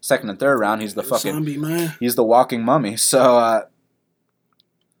the 2nd and 3rd round, he's the fucking zombie, man. He's the walking mummy. So,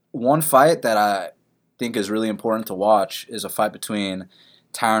 one fight that I think is really important to watch is a fight between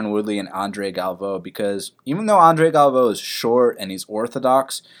Tyron Woodley and Andre Galvao, because even though Andre Galvao is short and he's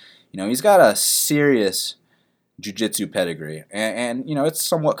orthodox, he's got a serious jiu-jitsu pedigree, and it's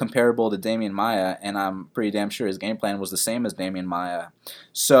somewhat comparable to Damian Maia, and I'm pretty damn sure his game plan was the same as Damian Maia.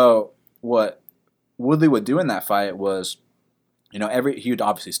 So what Woodley would do in that fight was, he would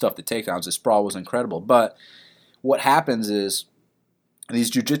obviously stuff the takedowns. His sprawl was incredible, but what happens is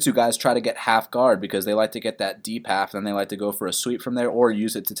these jiu-jitsu guys try to get half guard because they like to get that deep half, and they like to go for a sweep from there or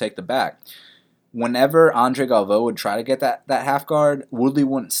use it to take the back. Whenever Andre Galvao would try to get that half guard, Woodley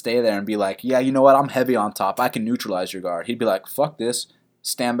wouldn't stay there and be like, yeah, you know what, I'm heavy on top, I can neutralize your guard. He'd be like, fuck this,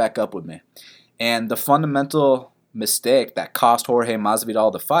 stand back up with me. And the fundamental mistake that cost Jorge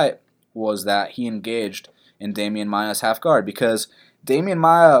Masvidal the fight was that he engaged in Damian Maia's half guard, because Damian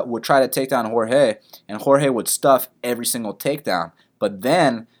Maia would try to take down Jorge, and Jorge would stuff every single takedown. But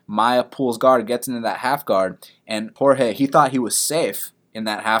then Maia pulls guard, gets into that half guard, and Jorge, he thought he was safe in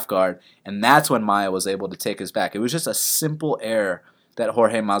that half guard, and that's when Maia was able to take his back. It was just a simple error that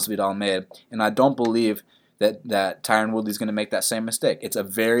Jorge Masvidal made, and I don't believe that Tyron Woodley's going to make that same mistake. It's a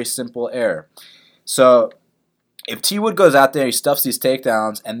very simple error. So if T. Wood goes out there, he stuffs these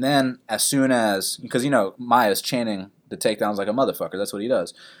takedowns, and then as soon as, because Maia's chaining the takedowns like a motherfucker, that's what he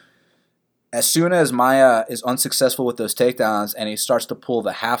does. As soon as Maia is unsuccessful with those takedowns and he starts to pull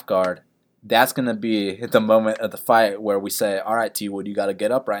the half guard, that's going to be the moment of the fight where we say, all right, T. Wood, you got to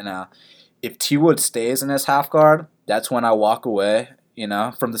get up right now. If T. Wood stays in his half guard, that's when I walk away,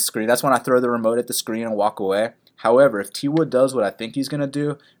 from the screen. That's when I throw the remote at the screen and walk away. However, if T. Wood does what I think he's going to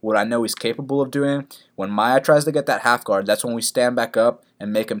do, what I know he's capable of doing, when Maia tries to get that half guard, that's when we stand back up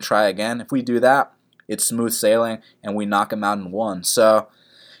and make him try again. If we do that, it's smooth sailing and we knock him out in 1. So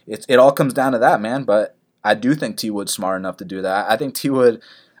it all comes down to that, man. But I do think T. Wood's smart enough to do that. I think T. Wood,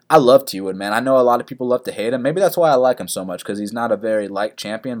 I love T. Wood, man. I know a lot of people love to hate him. Maybe that's why I like him so much, because he's not a very liked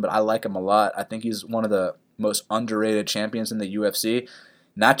champion, but I like him a lot. I think he's one of the most underrated champions in the UFC,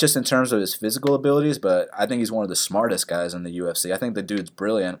 not just in terms of his physical abilities, but I think he's one of the smartest guys in the UFC. I think the dude's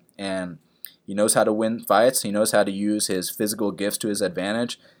brilliant, and he knows how to win fights. He knows how to use his physical gifts to his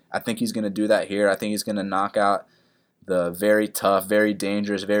advantage. I think he's going to do that here. I think he's going to knock out the very tough, very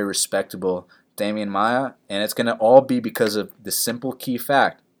dangerous, very respectable Damian Maia, and it's going to all be because of the simple key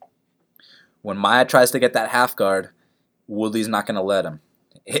fact. When Maia tries to get that half guard, Woodley's not going to let him.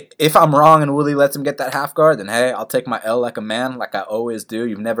 If I'm wrong and Woodley lets him get that half guard, then hey, I'll take my L like a man, like I always do.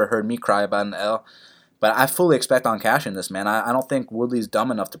 You've never heard me cry about an L. But I fully expect on cashing this, man. I don't think Woodley's dumb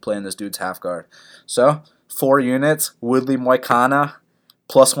enough to play in this dude's half guard. So, 4 units, Woodley Moicano,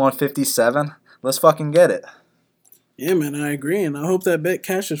 plus 157. Let's fucking get it. Yeah, man, I agree, and I hope that bet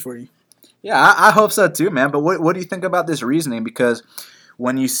cashes for you. Yeah, I hope so too, man. But what do you think about this reasoning? Because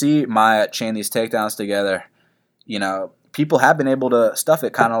when you see Maia chain these takedowns together, people have been able to stuff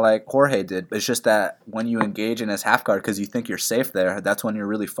it kind of like Jorge did. It's just that when you engage in his half guard because you think you're safe there, that's when you're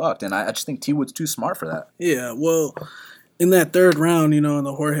really fucked. And I just think T. Wood's too smart for that. Yeah, well, in that 3rd round, in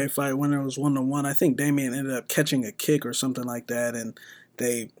the Jorge fight when it was 1-1, I think Damian ended up catching a kick or something like that, and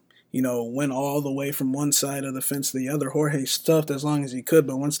they went all the way from one side of the fence to the other. Jorge stuffed as long as he could,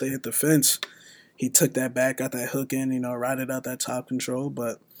 but once they hit the fence, he took that back, got that hook in, rided out that top control.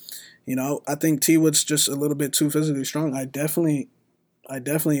 But, I think T Wood's just a little bit too physically strong. I definitely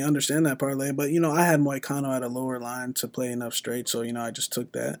understand that parlay, but I had Moicano at a lower line to play enough straight, so I just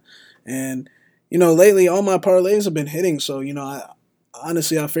took that. And lately all my parlays have been hitting, so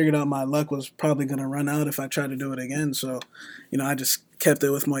I figured out my luck was probably gonna run out if I tried to do it again. So I just kept it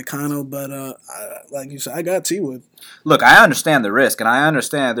with Moicano, but like you said, I got T Wood. Look, I understand the risk, and I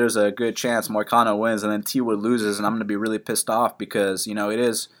understand there's a good chance Moicano wins and then T Wood loses, and I'm gonna be really pissed off because it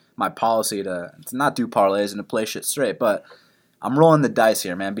is my policy to not do parlays and to play shit straight, but I'm rolling the dice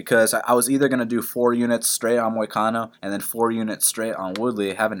here, man, because I was either going to do 4 units straight on Moicano and then 4 units straight on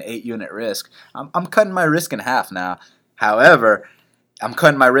Woodley, have an 8-unit risk. I'm cutting my risk in half now. However, I'm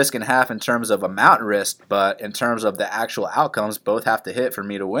cutting my risk in half in terms of amount risk, but in terms of the actual outcomes, both have to hit for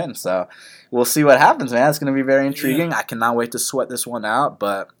me to win. So we'll see what happens, man. It's going to be very intriguing. Yeah. I cannot wait to sweat this one out,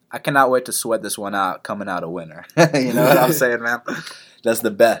 but I cannot wait to sweat this one out coming out a winner. You know what I'm saying, man? That's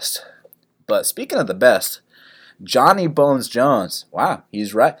the best. But speaking of the best, Johnny Bones Jones. Wow,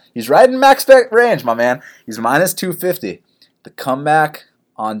 he's right. He's right in max bet range, my man. He's minus 250. The comeback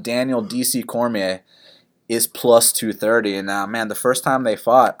on Daniel DC Cormier is plus 230. And now, man, the first time they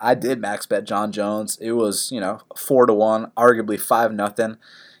fought, I did max bet John Jones. It was, 4-1, arguably 5-0.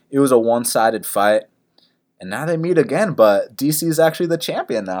 It was a one-sided fight. And now they meet again, but DC is actually the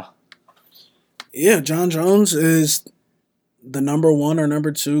champion now. Yeah, John Jones is the number 1 or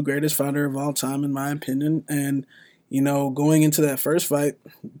number 2 greatest fighter of all time, in my opinion. And, going into that first fight,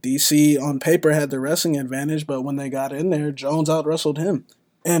 DC on paper had the wrestling advantage, but when they got in there, Jones out-wrestled him.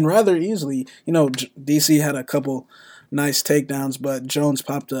 And rather easily. DC had a couple nice takedowns, but Jones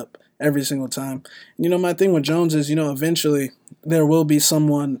popped up every single time. My thing with Jones is, eventually there will be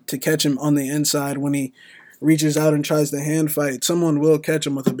someone to catch him on the inside when he reaches out and tries to hand fight. Someone will catch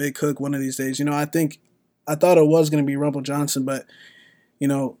him with a big hook one of these days. I thought it was going to be Rumble Johnson, but,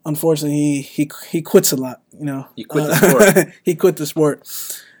 unfortunately he quits a lot, He quit the sport. He quit the sport.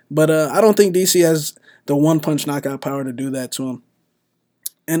 But I don't think DC has the one-punch knockout power to do that to him.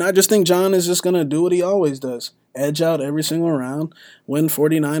 And I just think John is just going to do what he always does. Edge out every single round, win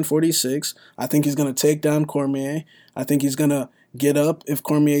 49-46. I think he's going to take down Cormier. I think he's going to get up if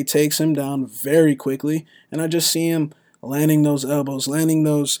Cormier takes him down very quickly. And I just see him landing those elbows, landing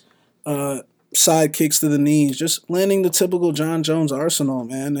those side kicks to the knees, just landing the typical John Jones arsenal,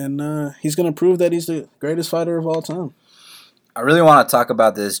 man. And he's going to prove that he's the greatest fighter of all time. I really want to talk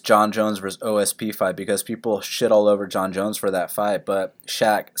about this John Jones versus OSP fight because people shit all over John Jones for that fight. But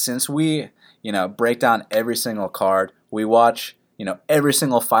Shaq, since we, break down every single card, we watch, every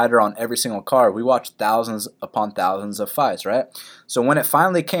single fighter on every single card, we watch thousands upon thousands of fights, right? So when it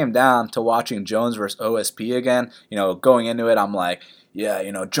finally came down to watching Jones versus OSP again, going into it, I'm like, yeah,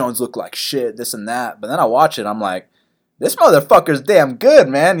 Jones looked like shit, this and that. But then I watch it, I'm like, this motherfucker's damn good,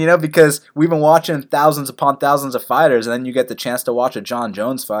 man, because we've been watching thousands upon thousands of fighters, and then you get the chance to watch a John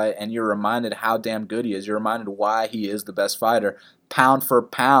Jones fight, and you're reminded how damn good he is. You're reminded why he is the best fighter, pound for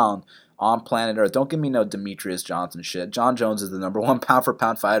pound, on planet Earth. Don't give me no Demetrius Johnson shit. John Jones is the number 1 pound for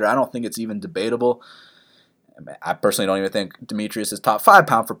pound fighter. I don't think it's even debatable. I personally don't even think Demetrius is top 5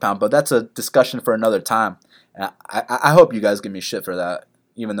 pound for pound, but that's a discussion for another time. And I hope you guys give me shit for that,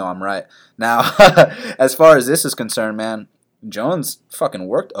 even though I'm right. Now, as far as this is concerned, man, Jones fucking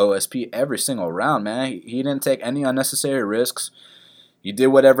worked OSP every single round, man. He didn't take any unnecessary risks. He did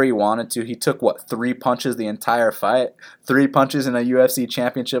whatever he wanted to. He took, 3 punches the entire fight? 3 punches in a UFC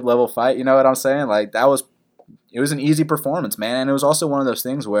championship level fight? You know what I'm saying? Like, it was an easy performance, man. And it was also one of those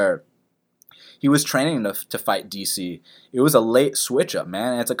things where he was training to fight DC. It was a late switch up,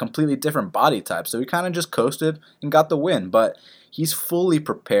 man. And it's a completely different body type. So he kind of just coasted and got the win. But he's fully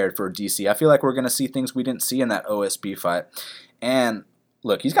prepared for DC. I feel like we're going to see things we didn't see in that OSP fight. And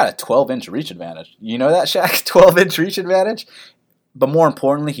look, he's got a 12-inch reach advantage. You know that, Shaq? 12-inch reach advantage? But more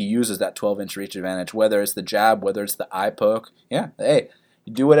importantly, he uses that 12-inch reach advantage, whether it's the jab, whether it's the eye poke. Yeah, hey,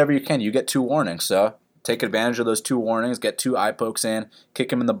 you do whatever you can. You get 2 warnings, so take advantage of those 2 warnings, get 2 eye pokes in,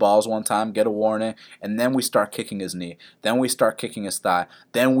 kick him in the balls one time, get a warning, and then we start kicking his knee. Then we start kicking his thigh.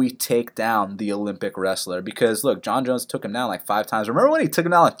 Then we take down the Olympic wrestler. Because, look, John Jones took him down like 5 times. Remember when he took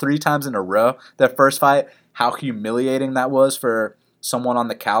him down like 3 times in a row, that first fight? How humiliating that was for someone on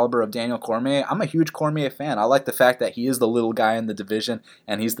the caliber of Daniel Cormier. I'm a huge Cormier fan. I like the fact that he is the little guy in the division,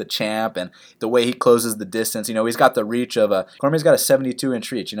 and he's the champ, and the way he closes the distance. He's got the reach of Cormier's got a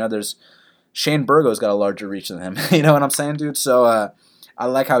 72-inch reach. There's Shane Burgo's got a larger reach than him. You know what I'm saying, dude? So I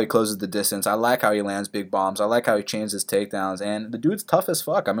like how he closes the distance. I like how he lands big bombs. I like how he chains his takedowns. And the dude's tough as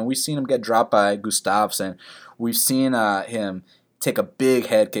fuck. I mean, we've seen him get dropped by Gustafsson. We've seen him take a big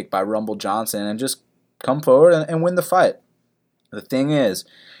head kick by Rumble Johnson and just come forward and win the fight. The thing is,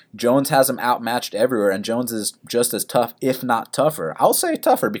 Jones has him outmatched everywhere, and Jones is just as tough, if not tougher. I'll say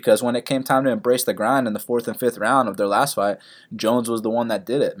tougher because when it came time to embrace the grind in the 4th and 5th round of their last fight, Jones was the one that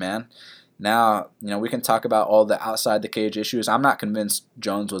did it, man. Now, we can talk about all the outside the cage issues. I'm not convinced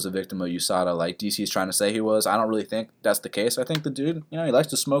Jones was a victim of USADA like DC's trying to say he was. I don't really think that's the case. I think the dude, he likes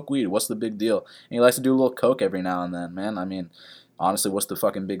to smoke weed. What's the big deal? And he likes to do a little coke every now and then, man. I mean, honestly, what's the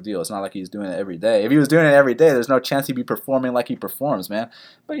fucking big deal? It's not like he's doing it every day. If he was doing it every day, there's no chance he'd be performing like he performs, man.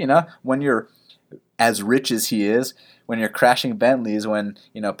 But, when you're as rich as he is, when you're crashing Bentleys, when,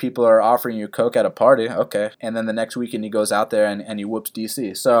 people are offering you coke at a party, okay. And then the next weekend he goes out there and he whoops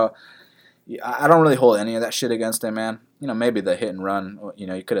DC. So I don't really hold any of that shit against him, man. Maybe the hit and run,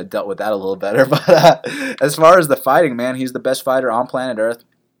 you could have dealt with that a little better. But as far as the fighting, man, he's the best fighter on planet Earth.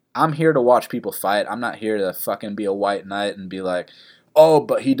 I'm here to watch people fight. I'm not here to fucking be a white knight and be like, oh,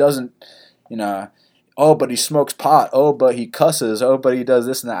 but he doesn't, oh, but he smokes pot. Oh, but he cusses. Oh, but he does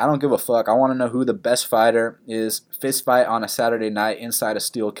this and that. I don't give a fuck. I want to know who the best fighter is. Fist fight on a Saturday night inside a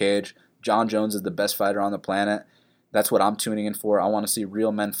steel cage. Jon Jones is the best fighter on the planet. That's what I'm tuning in for. I want to see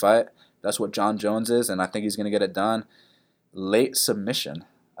real men fight. That's what Jon Jones is, and I think he's going to get it done. Late submission.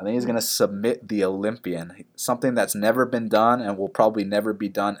 I think he's going to submit the Olympian, something that's never been done and will probably never be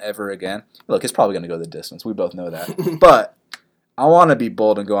done ever again. Look, it's probably going to go the distance. We both know that. But I want to be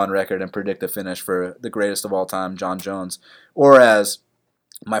bold and go on record and predict a finish for the greatest of all time, Jon Jones, or as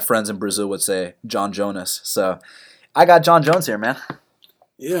my friends in Brazil would say, Jon Jonas. So I got Jon Jones here, man.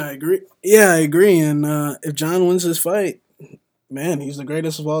 Yeah, I agree. And if Jon wins this fight, man, he's the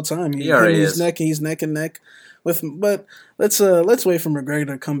greatest of all time. He already is. He's neck and neck with. But let's wait for McGregor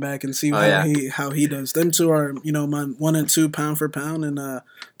to come back and see how he does. Them two are my 1 and 2 pound for pound, and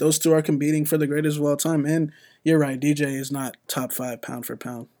those two are competing for the greatest of all time. And you're right, DJ is not top 5 pound for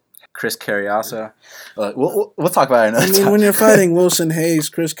pound. Chris Carriazo. We'll talk about it another time. When you're fighting Wilson Hayes,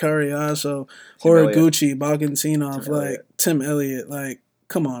 Chris Carriazo, Horiguchi, Bagantinov, Tim Elliott,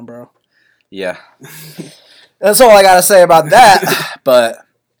 come on, bro. Yeah. That's all I got to say about that. But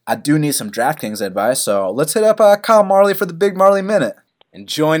I do need some DraftKings advice, so let's hit up Kyle Marley for the Big Marley Minute. And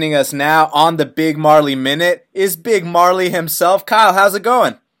joining us now on the Big Marley Minute is Big Marley himself. Kyle, how's it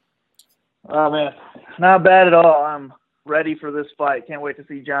going? Oh, man, not bad at all. I'm ready for this fight. Can't wait to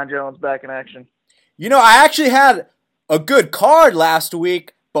see Jon Jones back in action. I actually had a good card last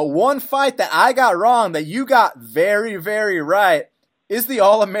week, but one fight that I got wrong that you got very, very right is the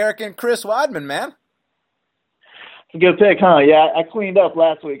All-American Chris Weidman, man. It's a good pick, huh? Yeah, I cleaned up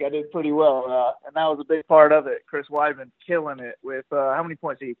last week. I did pretty well, and that was a big part of it. Chris Weidman killing it with how many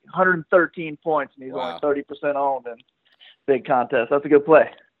points? 113 points, and he's only 30% owned in big contest. That's a good play.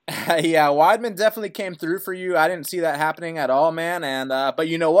 Yeah, Weidman definitely came through for you. I didn't see that happening at all, man. And but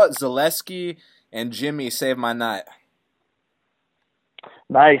you know what? Zaleski and Jimmy saved my night.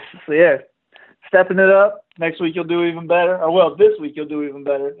 Nice. So, yeah, stepping it up. Next week you'll do even better. This week you'll do even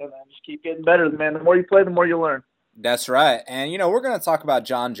better. And then just keep getting better, man. The more you play, the more you learn. That's right. And, we're going to talk about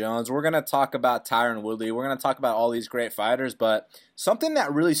Jon Jones. We're going to talk about Tyron Woodley. We're going to talk about all these great fighters. But something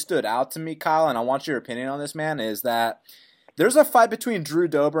that really stood out to me, Kyle, and I want your opinion on this, man, is that there's a fight between Drew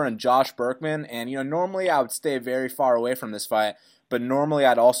Dober and Josh Berkman. And, normally I would stay very far away from this fight. But normally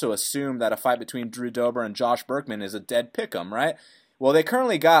I'd also assume that a fight between Drew Dober and Josh Berkman is a dead pick'em, right? Well, they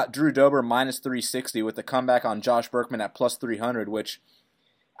currently got Drew Dober minus 360 with the comeback on Josh Berkman at plus 300, which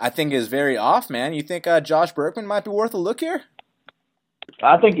I think is very off, man. You think Josh Berkman might be worth a look here?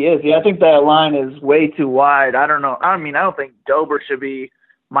 I think he is. Yeah, I think that line is way too wide. I don't know. I mean, I don't think Dober should be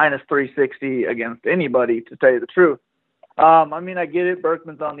minus 360 against anybody, to tell you the truth. I get it.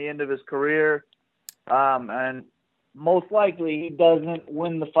 Berkman's on the end of his career, and most likely he doesn't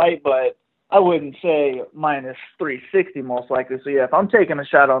win the fight, but I wouldn't say minus 360 most likely. So, yeah, if I'm taking a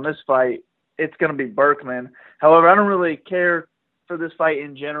shot on this fight, it's going to be Berkman. However, I don't really care for this fight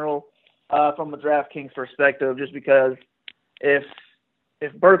in general from a DraftKings perspective, just because if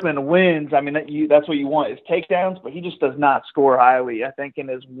Berkman wins, that's what you want is takedowns, but he just does not score highly. I think in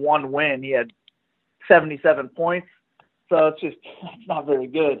his one win, he had 77 points. So it's not very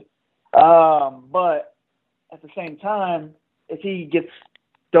good. But at the same time, if he gets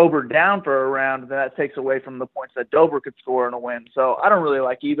Dober down for a round, then that takes away from the points that Dober could score in a win. So I don't really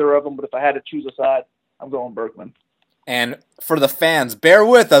like either of them, but if I had to choose a side, I'm going Berkman. And for the fans, bear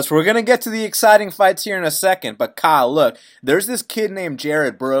with us. We're going to get to the exciting fights here in a second. But Kyle, look, there's this kid named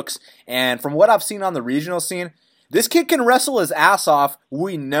Jared Brooks, and from what I've seen on the regional scene, This kid can wrestle his ass off.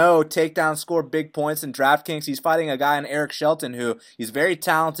 We know takedowns score big points in DraftKings. He's fighting a guy in Eric Shelton who he's very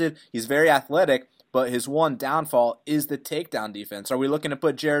talented, he's very athletic, but his one downfall is the takedown defense. Are we looking to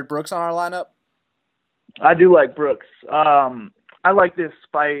put Jared Brooks on our lineup? I do like Brooks. I like this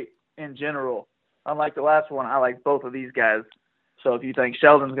fight in general. Unlike the last one, I like both of these guys. So if you think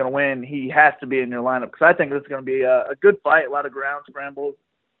Sheldon's going to win, he has to be in your lineup because I think this is going to be a good fight, a lot of ground scrambles,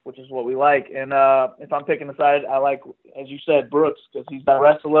 which is what we like. And if I'm picking a side, I like, as you said, Brooks because he's a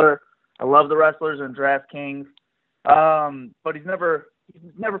wrestler. I love the wrestlers in DraftKings. But he's never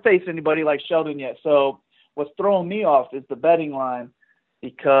faced anybody like Sheldon yet. So what's throwing me off is the betting line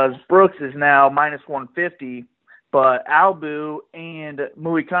because Brooks is now minus 150, but Albu and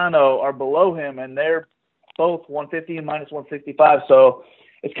Muikano are below him, and they're both 150 and minus 165. So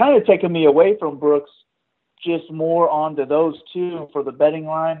it's kind of taken me away from Brooks, just more onto those two for the betting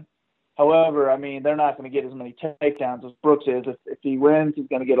line. However, I mean, they're not going to get as many takedowns as Brooks is. If he wins, he's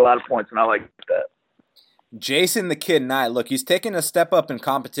going to get a lot of points, and I like that. Jason the Kid Knight, look, he's taking a step up in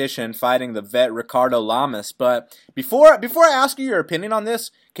competition fighting the vet Ricardo Lamas. But before I ask you your opinion on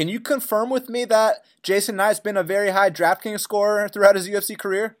this, can you confirm with me that Jason Knight's been a very high DraftKings scorer throughout his UFC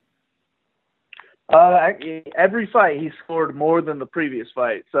career? Every fight he scored more than the previous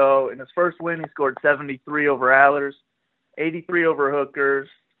fight. So in his first win, he scored 73 over Allers, 83 over Hooker,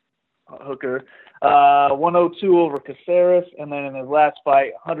 102 over Caceres, and then in his last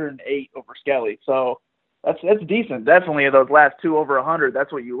fight, 108 over Skelly. So that's decent. Definitely those last two over 100.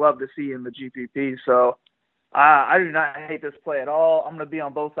 That's what you love to see in the GPP. So I do not hate this play at all. I'm going to be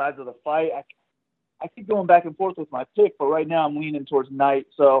on both sides of the fight. I keep going back and forth with my pick, but right now I'm leaning towards Knight.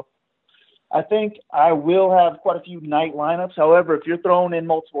 So I think I will have quite a few Knight lineups. However, if you're throwing in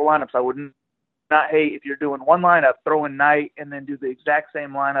multiple lineups, I would not hate if you're doing one lineup, throw in Knight, and then do the exact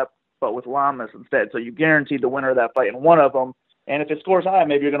same lineup, but with Lamas instead. So you guaranteed the winner of that fight in one of them. And if it scores high,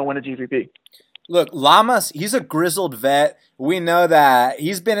 maybe you're going to win a GPP. Look, Lamas, he's a grizzled vet. We know that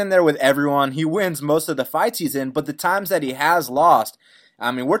he's been in there with everyone. He wins most of the fights he's in, but the times that he has lost,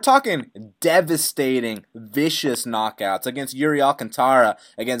 I mean, we're talking devastating, vicious knockouts against Yuri Alcantara,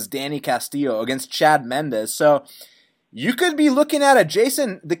 against Danny Castillo, against Chad Mendes. So you could be looking at a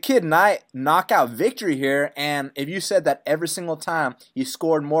Jason the Kid Knight knockout victory here, and if you said that every single time he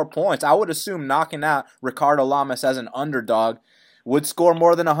scored more points, I would assume knocking out Ricardo Lamas as an underdog would score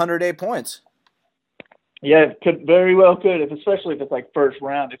more than 108 points. Yeah, it could very well could, especially if it's like first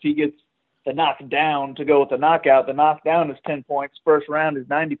round. If he gets the knockdown to go with the knockout, the knockdown is 10 points, first round is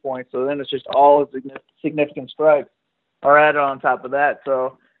 90 points, so then it's just all significant strikes are added on top of that.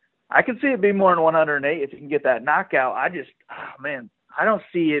 So I can see it being more than 108 if you can get that knockout. I don't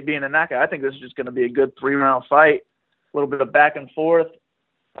see it being a knockout. I think this is just going to be a good 3-round fight, a little bit of back and forth.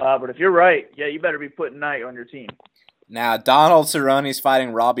 But if you're right, yeah, you better be putting Knight on your team. Now, Donald Cerrone's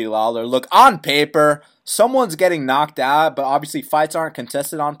fighting Robbie Lawler. Look, on paper, someone's getting knocked out, but obviously fights aren't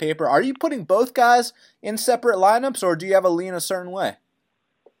contested on paper. Are you putting both guys in separate lineups, or do you have a lean a certain way?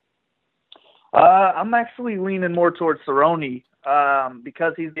 I'm actually leaning more towards Cerrone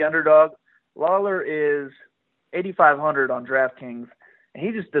because he's the underdog. Lawler is 8,500 on DraftKings, and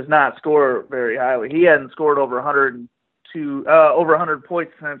he just does not score very highly. He hadn't scored over 100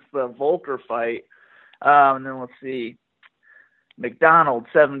 points since the Volker fight. And then let's see. McDonald,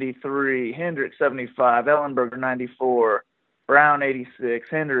 73, Hendricks, 75, Ellenberger, 94, Brown, 86,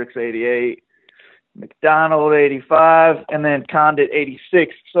 Hendricks, 88, McDonald, 85, and then Condit,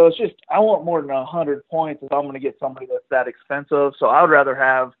 86. So it's just, I want more than 100 points if I'm going to get somebody that's that expensive. So I would rather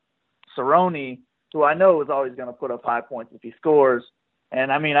have Cerrone, who I know is always going to put up high points if he scores.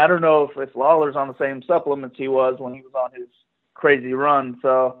 And, I mean, I don't know if Lawler's on the same supplements he was when he was on his crazy run.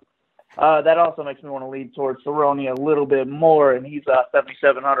 So that also makes me want to lead towards Cerrone a little bit more, and he's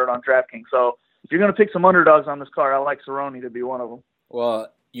 7,700 on DraftKings. So if you're going to pick some underdogs on this card, I like Cerrone to be one of them.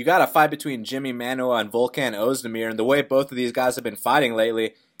 Well, you got a fight between Jimmy Manuwa and Volkan Ozdemir, and the way both of these guys have been fighting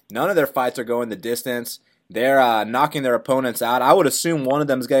lately, none of their fights are going the distance. They're knocking their opponents out. I would assume one of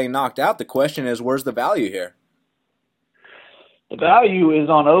them is getting knocked out. The question is, where's the value here? The value is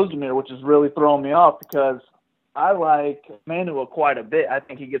on Ozdemir, which is really throwing me off because I like Manuwa quite a bit. I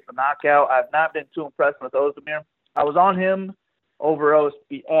think he gets the knockout. I've not been too impressed with Ozdemir. I was on him over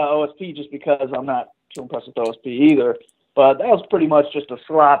OSP just because I'm not too impressed with OSP either. But that was pretty much just a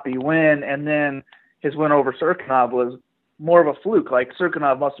sloppy win. And then his win over Serkinov was more of a fluke. Like,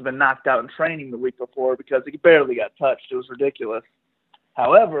 Serkinov must have been knocked out in training the week before because he barely got touched. It was ridiculous.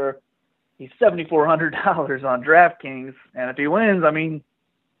 However, he's $7,400 on DraftKings. And if he wins, I mean,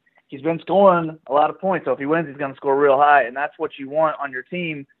 he's been scoring a lot of points. So if he wins, he's going to score real high. And that's what you want on your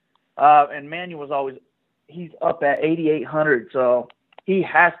team. And Manuel was always he's up at 8,800, so he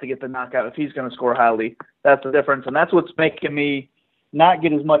has to get the knockout if he's going to score highly. That's the difference, and that's what's making me not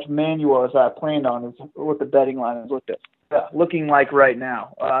get as much Manuel as I planned on, is what the betting line is looking like right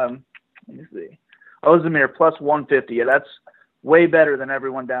now. Let me see. Ozdemir plus 150. Yeah, that's way better than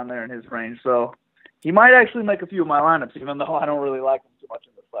everyone down there in his range. So he might actually make a few of my lineups, even though I don't really like him too much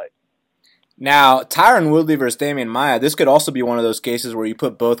in this fight. Now, Tyron Woodley versus Damian Maia, this could also be one of those cases where you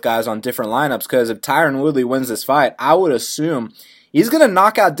put both guys on different lineups, because if Tyron Woodley wins this fight, I would assume he's going to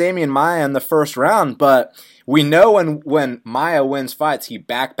knock out Damian Maia in the first round, but we know when Maia wins fights, he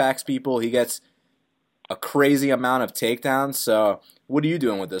backpacks people, he gets a crazy amount of takedowns. So what are you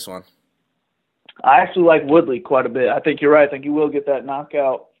doing with this one? I actually like Woodley quite a bit. I think you're right. I think he will get that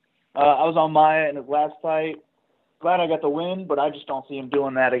knockout. I was on Maia in his last fight. Glad I got the win, but I just don't see him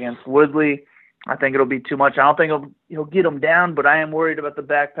doing that against Woodley. I think it'll be too much. I don't think he'll get him down, but I am worried about the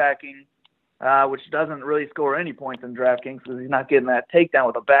backpacking, which doesn't really score any points in DraftKings because he's not getting that takedown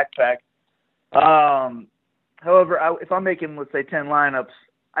with a backpack. However, if I'm making, let's say, 10 lineups,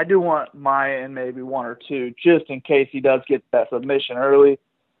 I do want Maia in maybe one or two just in case he does get that submission early.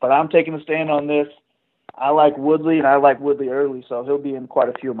 But I'm taking a stand on this. I like Woodley, and I like Woodley early, so he'll be in quite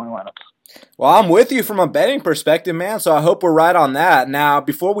a few of my lineups. Well, I'm with you from a betting perspective, man, so I hope we're right on that. Now,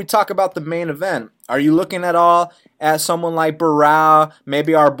 before we talk about the main event, are you looking at all at someone like Barao,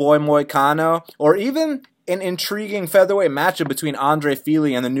 maybe our boy Moicano, or even an intriguing featherweight matchup between Andre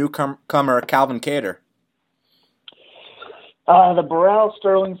Fili and the newcomer Calvin Kattar? The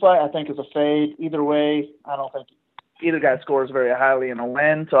Barao-Sterling fight, I think, is a fade. Either way, I don't think either guy scores very highly in a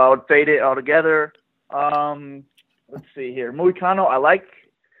win, so I would fade it altogether. Let's see here. Moicano,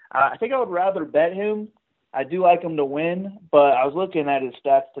 I think I would rather bet him. I do like him to win, but I was looking at his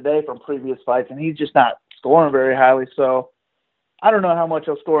stats today from previous fights, and he's just not scoring very highly. So I don't know how much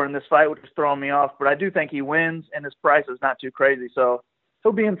he'll score in this fight, which is throwing me off, but I do think he wins, and his price is not too crazy. So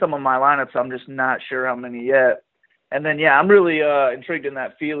he'll be in some of my lineups. I'm just not sure how many yet. And then, yeah, I'm really intrigued in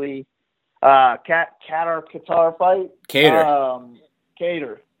that Fili Kattar fight.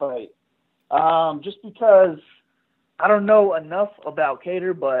 Kattar fight. Just because I don't know enough about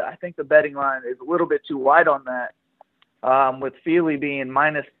Kattar, but I think the betting line is a little bit too wide on that. With Fili being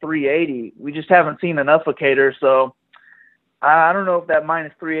minus 380, we just haven't seen enough of Kattar, so I don't know if that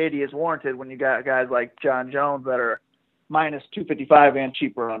minus 380 is warranted when you got guys like Jon Jones that are minus 255 and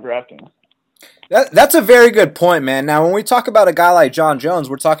cheaper on DraftKings. That's a very good point, man. Now, when we talk about a guy like Jon Jones,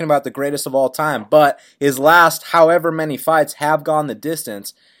 we're talking about the greatest of all time, but his last however many fights have gone the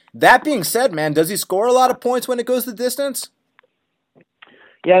distance. That being said, man, does he score a lot of points when it goes the distance?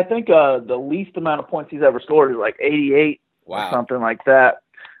 Yeah, I think the least amount of points he's ever scored is like 88 or something like that.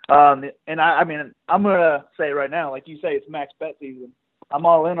 And I mean, I'm going to say right now, like you say, it's max bet season. I'm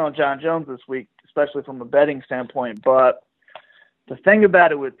all in on Jon Jones this week, especially from a betting standpoint, but the thing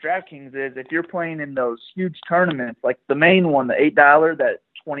about it with DraftKings is if you're playing in those huge tournaments, like the main one, the $8 that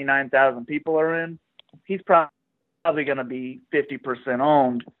 29,000 people are in, he's probably going to be 50%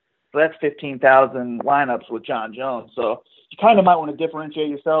 owned. So that's 15,000 lineups with Jon Jones. So you kind of might want to differentiate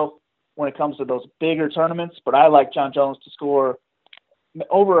yourself when it comes to those bigger tournaments. But I like Jon Jones to score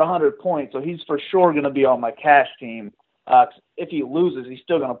over 100 points. So he's for sure going to be on my cash team. If he loses, he's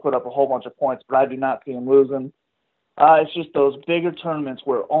still going to put up a whole bunch of points, but I do not see him losing. It's just those bigger tournaments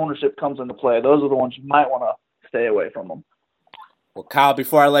where ownership comes into play. Those are the ones you might want to stay away from them. Well, Kyle,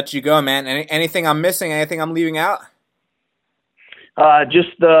 before I let you go, man, anything I'm missing, anything I'm leaving out? Just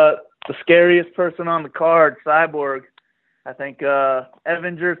the scariest person on the card, Cyborg. I think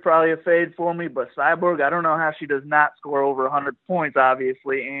Evinger's probably a fade for me, but Cyborg, I don't know how she does not score over 100 points,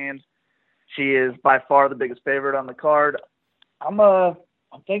 obviously, and she is by far the biggest favorite on the card. I'm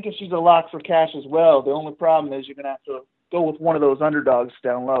thinking she's a lock for cash as well. The only problem is you're going to have to go with one of those underdogs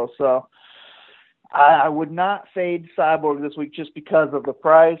down low. So I would not fade Cyborg this week just because of the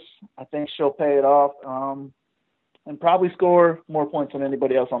price. I think she'll pay it off and probably score more points than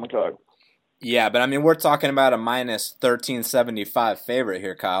anybody else on the card. Yeah, but I mean, we're talking about a minus 1375 favorite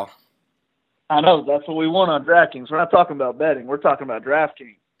here, Kyle. I know. That's what we want on DraftKings. We're not talking about betting. We're talking about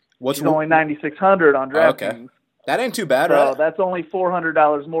DraftKings. She's only 9,600 on DraftKings. Okay. That ain't too bad, so right? That's only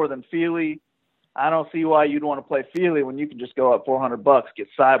 $400 more than Fili. I don't see why you'd want to play Fili when you can just go up $400, get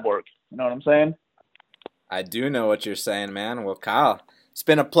Cyborg. You know what I'm saying? I do know what you're saying, man. Well, Kyle, it's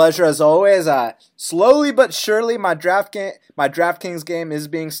been a pleasure as always. Slowly but surely, my DraftKings game is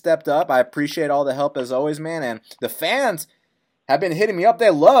being stepped up. I appreciate all the help as always, man. And the fans have been hitting me up. They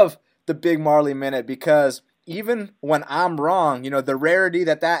love the Big Marley Minute because even when I'm wrong, the rarity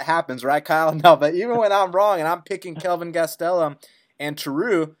that happens, right, Kyle? No, but even when I'm wrong and I'm picking Kelvin Gastelum and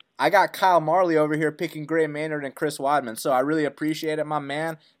Teru, I got Kyle Marley over here picking Gray Maynard and Chris Weidman, so I really appreciate it, my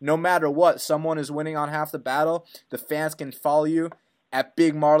man. No matter what, someone is winning on Half the Battle. The fans can follow you at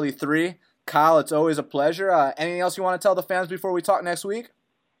Big Marley 3. Kyle, it's always a pleasure. Anything else you want to tell the fans before we talk next week?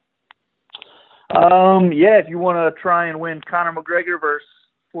 Yeah, if you want to try and win Conor McGregor versus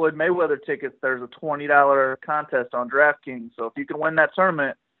Floyd Mayweather tickets, there's a $20 contest on DraftKings. So if you can win that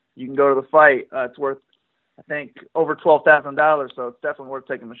tournament, you can go to the fight. It's worth, I think, over $12,000, so it's definitely worth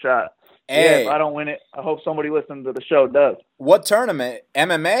taking the shot. Hey. Yeah, if I don't win it, I hope somebody listening to the show does. What tournament?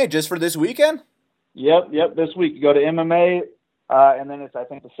 MMA just for this weekend? Yep. This week you go to MMA, and then it's, I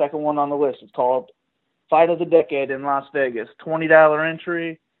think, the second one on the list. It's called Fight of the Decade in Las Vegas. $20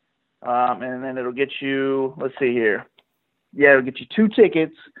 entry, and then it'll get you, let's see here. Yeah, it'll get you 2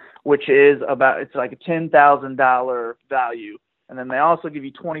 tickets, which is it's like a $10,000 value. And then they also give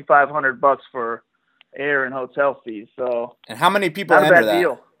you $2,500 for air and hotel fees. So, and how many people enter that?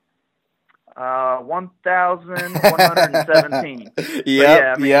 Deal. 1,117.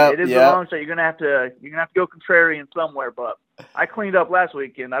 Yep. It is a long shot. You're gonna have to go contrarian somewhere. But I cleaned up last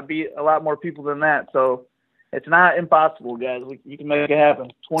weekend. I beat a lot more people than that. So it's not impossible, guys. You can make it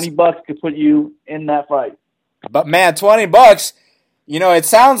happen. $20 could put you in that fight. But man, $20. It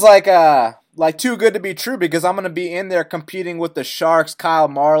sounds like too good to be true, because I'm going to be in there competing with the Sharks, Kyle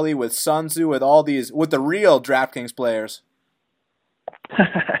Marley, with Sun Tzu, with the real DraftKings players.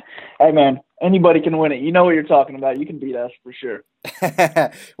 Hey, man, anybody can win it. You know what you're talking about. You can beat us for sure.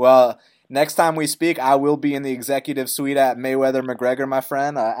 Well, next time we speak, I will be in the executive suite at Mayweather-McGregor, my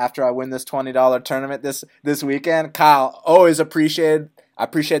friend, after I win this $20 tournament this weekend. Kyle, always appreciated. I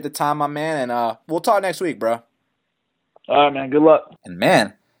appreciate the time, my man, and we'll talk next week, bro. All right, man. Good luck. And,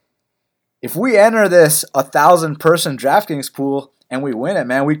 man, if we enter this 1,000-person DraftKings pool and we win it,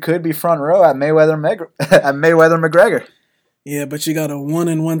 man, we could be front row at Mayweather-McGregor. Yeah, but you got a 1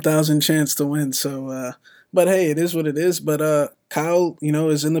 in 1,000 chance to win. So, but hey, it is what it is. But Kyle,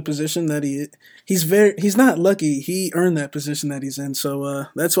 is in the position that he's not lucky. He earned that position that he's in. So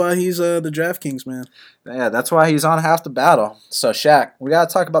that's why he's the DraftKings man. Yeah, that's why he's on Half the Battle. So Shaq, we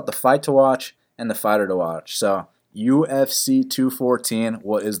gotta talk about the fight to watch and the fighter to watch. So UFC 214,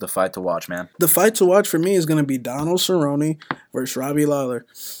 what is the fight to watch, man? The fight to watch for me is going to be Donald Cerrone versus Robbie Lawler.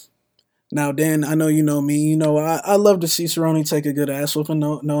 Now, Dan, I know you know me. I love to see Cerrone take a good ass whooping.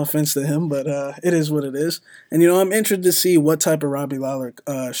 No offense to him, but it is what it is. And, I'm interested to see what type of Robbie Lawler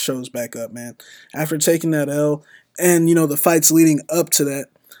shows back up, man. After taking that L and, the fights leading up to that,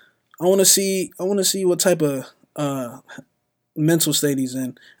 I want to see what type of mental state he's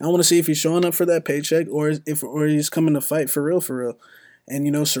in. I want to see if he's showing up for that paycheck or he's coming to fight for real. And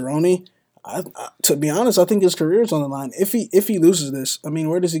Cerrone, to be honest, I think his career is on the line. If he loses this,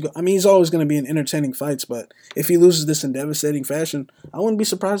 where does he go? He's always going to be in entertaining fights, but if he loses this in devastating fashion, I wouldn't be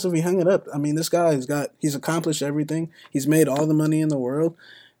surprised if he hung it up. This guy he's accomplished everything. He's made all the money in the world,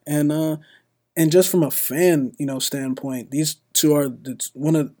 and just from a fan standpoint, these two are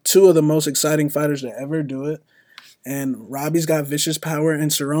two of the most exciting fighters to ever do it. And Robbie's got vicious power,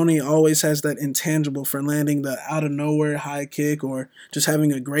 and Cerrone always has that intangible for landing the out-of-nowhere high kick or just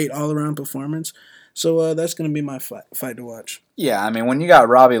having a great all-around performance. So that's going to be my fight to watch. Yeah, when you got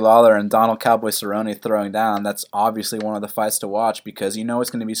Robbie Lawler and Donald Cowboy Cerrone throwing down, that's obviously one of the fights to watch because it's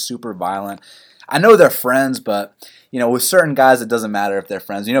going to be super violent. I know they're friends, but, with certain guys, it doesn't matter if they're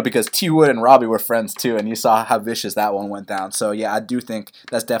friends, because T. Wood and Robbie were friends too, and you saw how vicious that one went down. So, yeah, I do think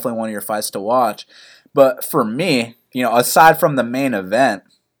that's definitely one of your fights to watch. But for me, aside from the main event,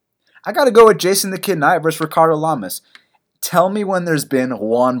 I got to go with Jason the Kid Knight versus Ricardo Lamas. Tell me when there's been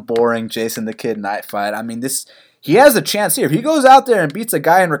one boring Jason the Kid Knight fight. He has a chance here. If he goes out there and beats a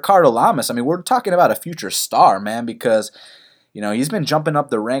guy in Ricardo Lamas, we're talking about a future star, man, because, he's been jumping up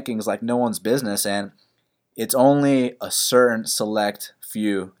the rankings like no one's business, and it's only a certain select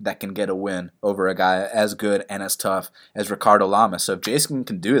few that can get a win over a guy as good and as tough as Ricardo Lamas. So if Jason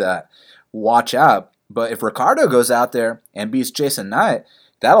can do that, watch out. But if Ricardo goes out there and beats Jason Knight,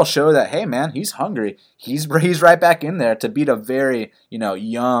 that'll show that, hey, man, he's hungry. He's right back in there to beat a very,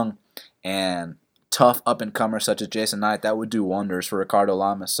 young and tough up-and-comer such as Jason Knight. That would do wonders for Ricardo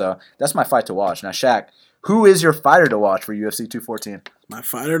Lamas. So that's my fight to watch. Now, Shaq, who is your fighter to watch for UFC 214? My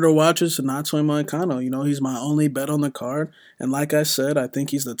fighter to watch is Natsuo Moicano. He's my only bet on the card. And like I said, I think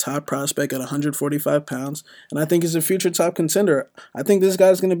he's the top prospect at 145 pounds. And I think he's a future top contender. I think this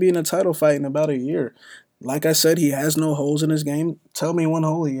guy's going to be in a title fight in about a year. Like I said, he has no holes in his game. Tell me one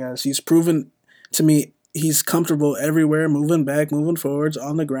hole he has. He's proven to me he's comfortable everywhere, moving back, moving forwards,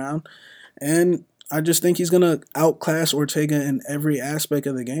 on the ground. And I just think he's going to outclass Ortega in every aspect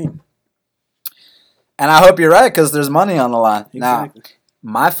of the game. And I hope you're right because there's money on the line. Exactly. Now,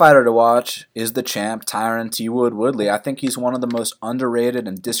 My fighter to watch is the champ, Tyron T. Woodley. I think he's one of the most underrated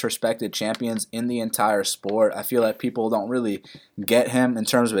and disrespected champions in the entire sport. I feel like people don't really get him in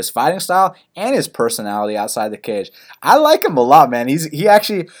terms of his fighting style and his personality outside the cage. I like him a lot, man. I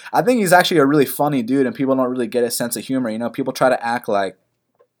think he's actually a really funny dude, and people don't really get his sense of humor. You know, people try to act like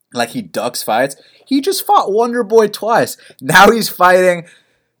he ducks fights. He just fought Wonder Boy twice. Now he's fighting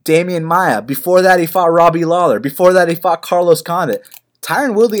Damian Maia. Before that, he fought Robbie Lawler. Before that, he fought Carlos Condit.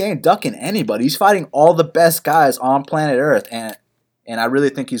 Tyron Woodley ain't ducking anybody. He's fighting all the best guys on planet Earth, and I really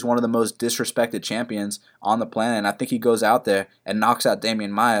think he's one of the most disrespected champions on the planet. And I think he goes out there and knocks out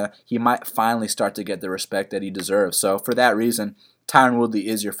Damian Maia. He might finally start to get the respect that he deserves. So for that reason, Tyron Woodley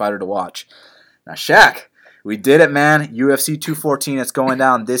is your fighter to watch. Now, Shaq, we did it, man. UFC 214, it's going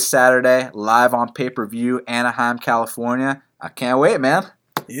down this Saturday, live on pay-per-view, Anaheim, California. I can't wait, man.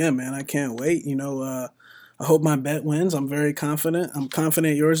 Yeah, man, I can't wait. I hope my bet wins. I'm very confident. I'm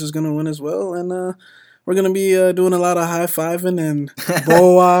confident yours is going to win as well. And we're going to be doing a lot of high-fiving and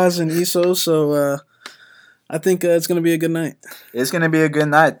Boaz and Iso. So I think it's going to be a good night. It's going to be a good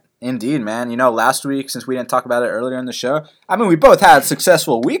night. Indeed, man. You know, last week, since we didn't talk about it earlier in the show, I mean, we both had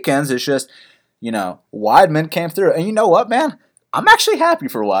successful weekends. It's just, Weidman came through. And you know what, man? I'm actually happy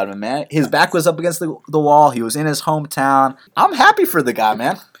for Weidman, man. His back was up against the wall. He was in his hometown. I'm happy for the guy,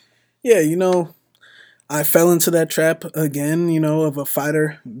 man. Yeah, I fell into that trap again, of a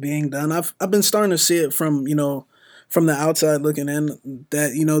fighter being done. I've been starting to see it from the outside looking in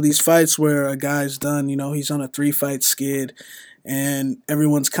that, these fights where a guy's done, he's on a 3-fight skid and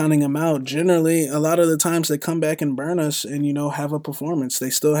everyone's counting him out. Generally, a lot of the times they come back and burn us and, have a performance. They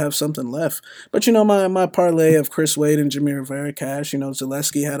still have something left. But, my parlay of Chris Wade and Jimmy Rivera cash,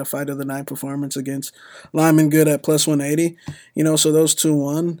 Zaleski had a fight of the night performance against Lyman Good at plus 180, so those two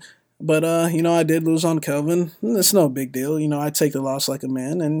won. But, I did lose on Kelvin. It's no big deal. I take the loss like a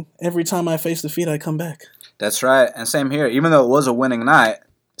man, and every time I face defeat, I come back. That's right, and same here. Even though it was a winning night,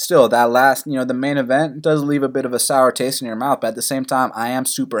 still, that last, the main event does leave a bit of a sour taste in your mouth. But at the same time, I am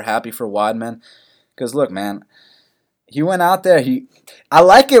super happy for Weidman. Because, look, man, he went out there. I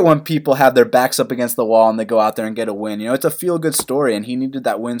like it when people have their backs up against the wall and they go out there and get a win. It's a feel-good story, and he needed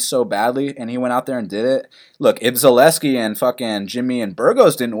that win so badly, and he went out there and did it. Look, if Zaleski and fucking Jimmy and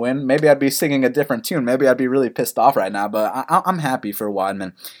Burgos didn't win, maybe I'd be singing a different tune. Maybe I'd be really pissed off right now, but I'm happy for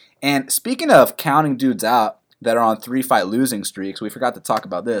Weidman. And speaking of counting dudes out that are on 3-fight losing streaks, we forgot to talk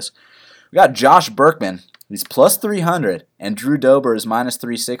about this. We got Josh Berkman. He's plus 300, and Drew Dober is minus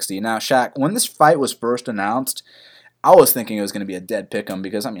 360. Now, Shaq, when this fight was first announced, I was thinking it was going to be a dead pick'em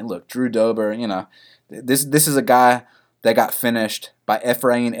because, look, Drew Dober, this is a guy that got finished by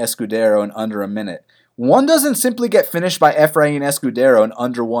Efrain Escudero in under a minute. One doesn't simply get finished by Efrain Escudero in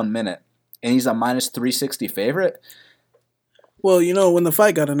under 1 minute, and he's a minus 360 favorite. Well, when the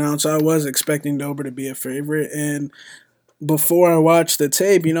fight got announced, I was expecting Dober to be a favorite, and before I watched the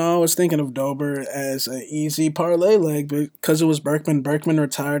tape, I was thinking of Dober as an easy parlay leg because it was Berkman. Berkman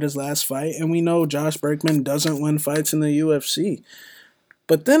retired his last fight, and we know Josh Berkman doesn't win fights in the UFC.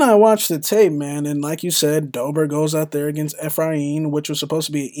 But then I watched the tape, man, and like you said, Dober goes out there against Efrain, which was supposed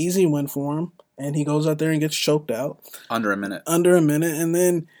to be an easy win for him, and he goes out there and gets choked out. Under a minute, and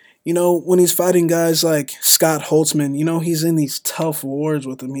then when he's fighting guys like Scott Holtzman, he's in these tough wars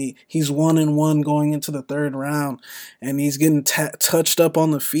with him. He's 1-1 going into the third round, and he's getting touched up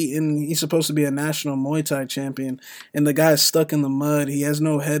on the feet, and he's supposed to be a national Muay Thai champion, and the guy's stuck in the mud. He has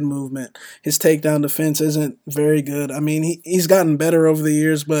no head movement. His takedown defense isn't very good. He's gotten better over the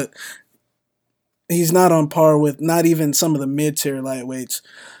years, but he's not on par with not even some of the mid-tier lightweights.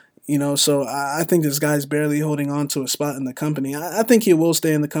 So I think this guy's barely holding on to a spot in the company. I think he will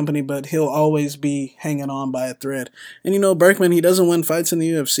stay in the company, but he'll always be hanging on by a thread. And, Berkman, he doesn't win fights in the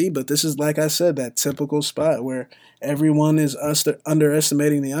UFC, but this is, like I said, that typical spot where everyone is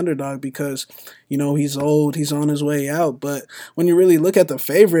underestimating the underdog because, he's old, he's on his way out. But when you really look at the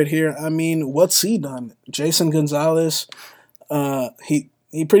favorite here, what's he done? Jason Gonzalez, he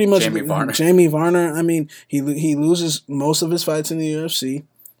pretty much... Jamie Varner. He loses most of his fights in the UFC.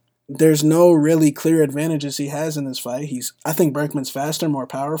 There's no really clear advantages he has in this fight. I think Berkman's faster, more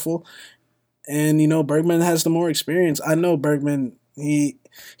powerful, and Berkman has the more experience. I know Berkman, he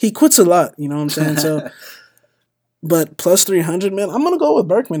quits a lot, you know what I'm saying? So, but plus 300, man, I'm gonna go with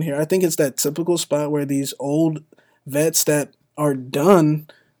Berkman here. I think it's that typical spot where these old vets that are done,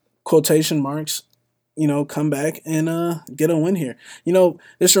 quotation marks, come back and get a win here.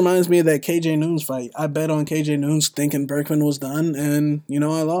 This reminds me of that KJ Noons fight. I bet on KJ Noons thinking Berkman was done, and,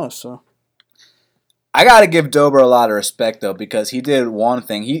 I lost. So I got to give Dober a lot of respect, though, because he did one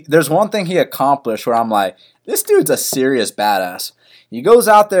thing. There's one thing he accomplished where I'm like, this dude's a serious badass. He goes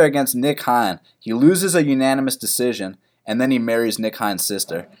out there against Nick Hine. He loses a unanimous decision, and then he marries Nick Hine's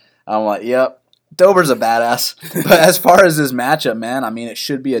sister. I'm like, yep, Dober's a badass. But as far as this matchup, man, I mean, it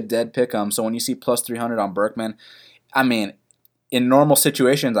should be a dead pick'em. So when you see plus 300 on Berkman, I mean, in normal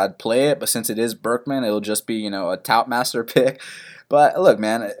situations, I'd play it, but since it is Berkman, it'll just be, a tout master pick. But look,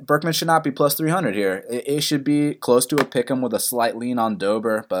 man, Berkman should not be plus 300 here. It should be close to a pick'em with a slight lean on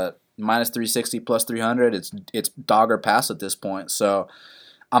Dober, but minus 360 plus 300, it's dog or pass at this point. So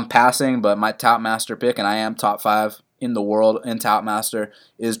I'm passing, but my tout master pick, and I am top 5 in the world in tout master,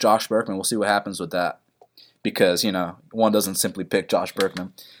 is Josh Berkman. We'll see what happens with that because, one doesn't simply pick Josh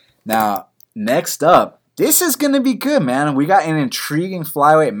Berkman. Now, next up, this is going to be good, man. We got an intriguing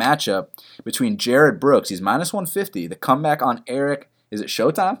flyweight matchup between Jared Brooks. He's minus 150. The comeback on Eric, is it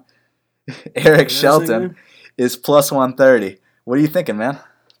Showtime? Eric Shelton is plus 130. What are you thinking, man?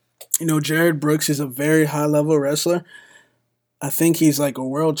 Jared Brooks is a very high-level wrestler. I think he's like a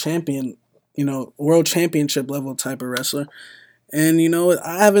world champion, world championship level type of wrestler. And,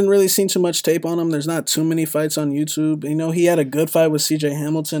 I haven't really seen too much tape on him. There's not too many fights on YouTube. He had a good fight with CJ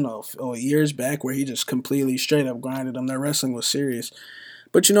Hamilton years back where he just completely straight up grinded him. Their wrestling was serious.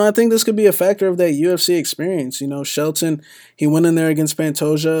 But, I think this could be a factor of that UFC experience. Shelton, he went in there against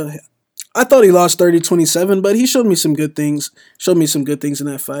Pantoja. I thought he lost 30-27, but he showed me some good things. In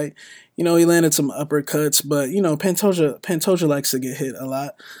that fight. He landed some uppercuts, but, Pantoja likes to get hit a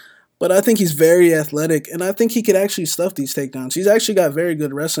lot. But I think he's very athletic, and I think he could actually stuff these takedowns. He's actually got very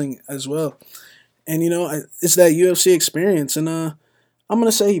good wrestling as well. And, it's that UFC experience. And I'm going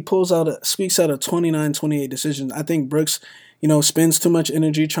to say he squeaks out a 29-28 decision. I think Brooks, spends too much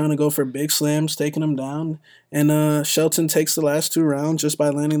energy trying to go for big slams, taking him down. And Shelton takes the last 2 rounds just by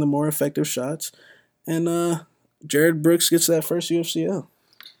landing the more effective shots. And Jared Brooks gets that first UFC L.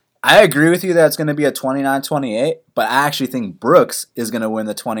 I agree with you that it's going to be a 29-28, but I actually think Brooks is going to win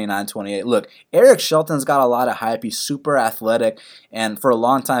the 29-28. Look, Eric Shelton's got a lot of hype. He's super athletic, and for a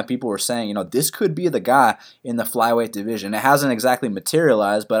long time people were saying, this could be the guy in the flyweight division. It hasn't exactly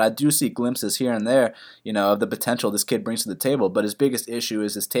materialized, but I do see glimpses here and there, of the potential this kid brings to the table. But his biggest issue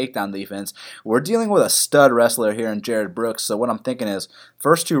is his takedown defense. We're dealing with a stud wrestler here in Jared Brooks, so what I'm thinking is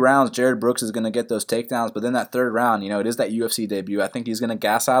first 2 rounds, Jared Brooks is going to get those takedowns, but then that 3rd round, it is that UFC debut. I think he's going to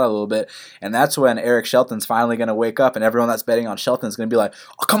gas out a little bit, and that's when Eric Shelton's finally going to wake up, and everyone that's betting on Shelton is going to be like,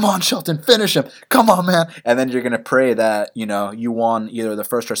 oh, come on, Shelton, finish him. Come on, man. And then you're going to pray that, you won either the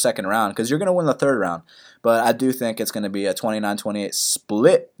 1st or 2nd round because you're going to win the 3rd round. But I do think it's going to be a 29-28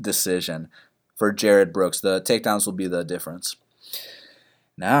 split decision for Jared Brooks. The takedowns will be the difference.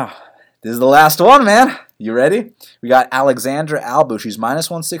 Now, this is the last one, man. You ready? We got Alexandra Albu. She's minus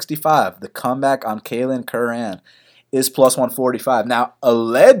 165. The comeback on Kaylin Curran is plus 145. Now,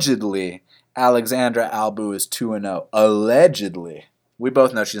 allegedly, Alexandra Albu is 2-0. Allegedly. We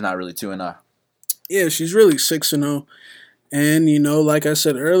both know she's not really 2-0. Yeah, she's really 6-0. And, like I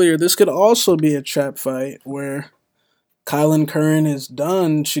said earlier, this could also be a trap fight where Kaylin Curran is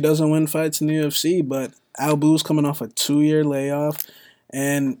done. She doesn't win fights in the UFC, but Albu's coming off a 2-year layoff.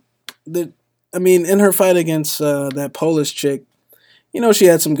 And, in her fight against that Polish chick, she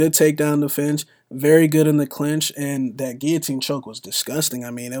had some good takedown defense, very good in the clinch, and that guillotine choke was disgusting.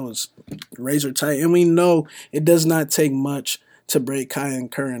 It was razor tight. And we know it does not take much to break Kaylin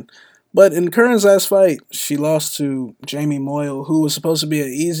Curran. But in Curran's last fight, she lost to Jamie Moyle, who was supposed to be an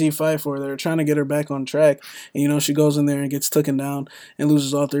easy fight for her. They were trying to get her back on track. And, she goes in there and gets taken down and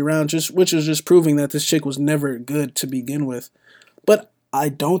loses all 3 rounds, which is just proving that this chick was never good to begin with. But I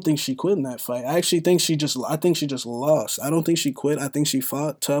don't think she quit in that fight. I think she just lost. I don't think she quit. I think she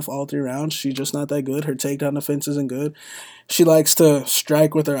fought tough all 3 rounds. She's just not that good. Her takedown defense isn't good. She likes to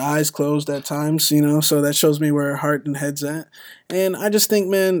strike with her eyes closed at times, so that shows me where her heart and head's at. And I just think,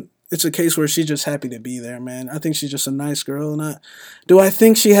 man, it's a case where she's just happy to be there, man. I think she's just a nice girl. And do I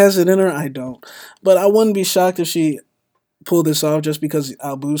think she has it in her? I don't. But I wouldn't be shocked if she pulled this off just because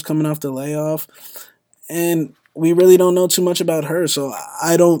Albu's coming off the layoff. And we really don't know too much about her, so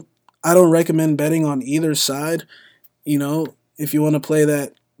I don't recommend betting on either side. If you want to play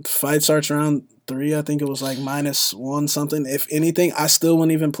that fight starts around 3, I think it was like -1 something. If anything, I still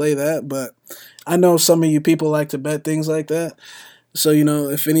wouldn't even play that, but I know some of you people like to bet things like that. So,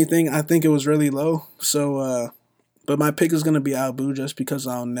 if anything, I think it was really low. So, but my pick is going to be Albu just because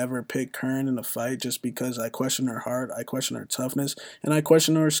I'll never pick Curran in a fight just because I question her heart, I question her toughness, and I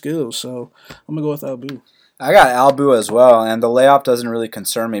question her skills. So, I'm going to go with Albu. I got Albu as well, and the layoff doesn't really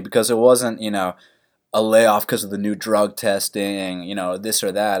concern me because it wasn't, a layoff because of the new drug testing, this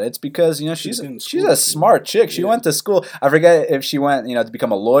or that. It's because, she's a smart chick. She went to school. I forget if she went, to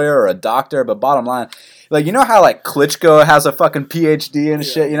become a lawyer or a doctor, but bottom line, like, how like Klitschko has a fucking PhD and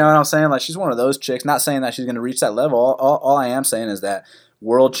shit, you know what I'm saying? Like, she's one of those chicks. Not saying that she's going to reach that level. All I am saying is that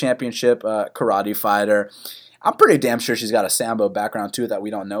world championship karate fighter. I'm pretty damn sure she's got a Sambo background, too, that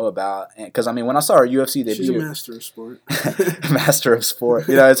we don't know about. Because, when I saw her UFC debut... She's a master of sport. Master of sport.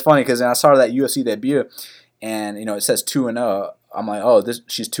 It's funny because I saw her that UFC debut, and, it says 2-0. I'm like, oh,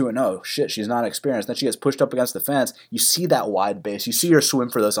 she's 2-0. Shit, she's not experienced. Then she gets pushed up against the fence. You see that wide base. You see her swim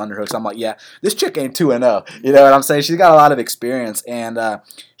for those underhooks. I'm like, yeah, this chick ain't 2-0. You know what I'm saying? She's got a lot of experience, and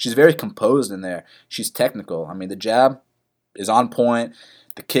she's very composed in there. She's technical. The jab is on point.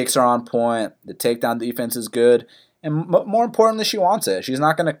 The kicks are on point. The takedown defense is good. And more importantly, she wants it. She's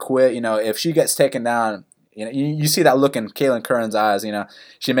not going to quit. If she gets taken down, you see that look in Kaylin Curran's eyes.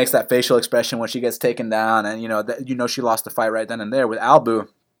 She makes that facial expression when she gets taken down. And, she lost the fight right then and there. With Albu,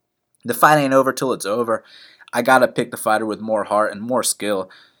 the fight ain't over till it's over. I got to pick the fighter with more heart and more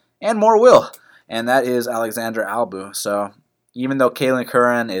skill and more will. And that is Alexandra Albu. So even though Kaylin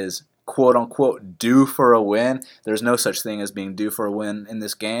Curran is quote-unquote due for a win, there's no such thing as being due for a win in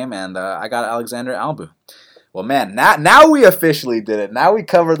this game, and I got Alexandra Albu. Well, man, now we officially did it. Now we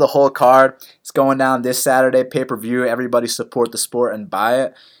covered the whole card. It's going down this Saturday, pay-per-view. Everybody support the sport and buy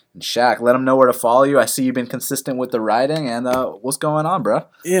it. And Shaq, let them know where to follow you. I see you've been consistent with the writing, and what's going on, bro?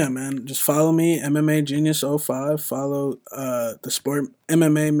 Yeah, man, just follow me, MMA Genius 05. Follow the Sport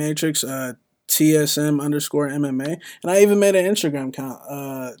MMA Matrix, TSM_MMA. And I even made an Instagram account,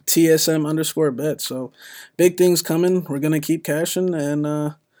 TSM_bet. So big things coming. We're going to keep cashing, and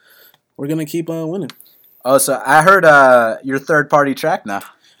we're going to keep winning. Oh, so I heard your third-party track now.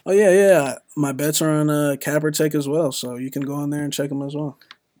 Oh, yeah. My bets are on Capertech as well, so you can go on there and check them as well.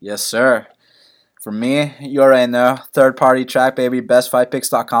 Yes, sir. For me, you already know, third-party track, baby,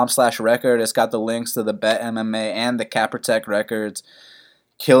 bestfightpicks.com/record. It's got the links to the Bet MMA and the Capertech records.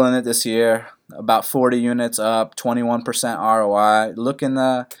 Killing it this year. About 40 units up, 21% ROI. Looking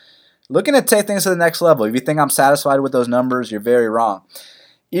to take things to the next level. If you think I'm satisfied with those numbers, you're very wrong.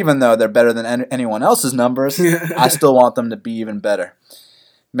 Even though they're better than anyone else's numbers, I still want them to be even better.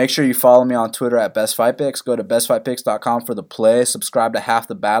 Make sure you follow me on Twitter at BestFightPicks. Go to bestfightpicks.com for the play. Subscribe to Half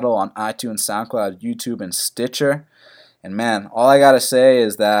the Battle on iTunes, SoundCloud, YouTube, and Stitcher. And man, all I got to say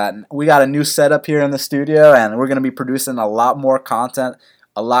is that we got a new setup here in the studio, and we're going to be producing a lot more content,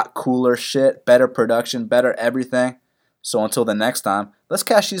 a lot cooler shit, better production, better everything. So until the next time, let's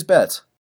cash these bets.